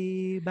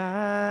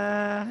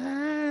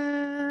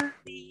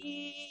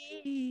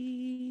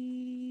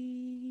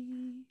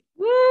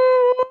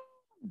 Woo!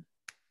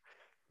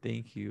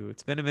 Thank you.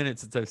 It's been a minute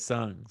since I've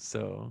sung,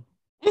 so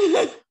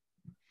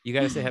you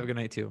gotta say have a good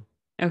night too.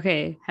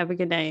 Okay. Have a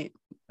good night.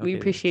 We Okay,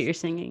 appreciate your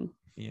singing.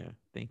 Yeah.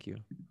 Thank you.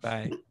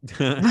 Bye.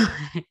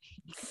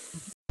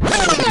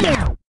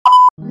 Bye.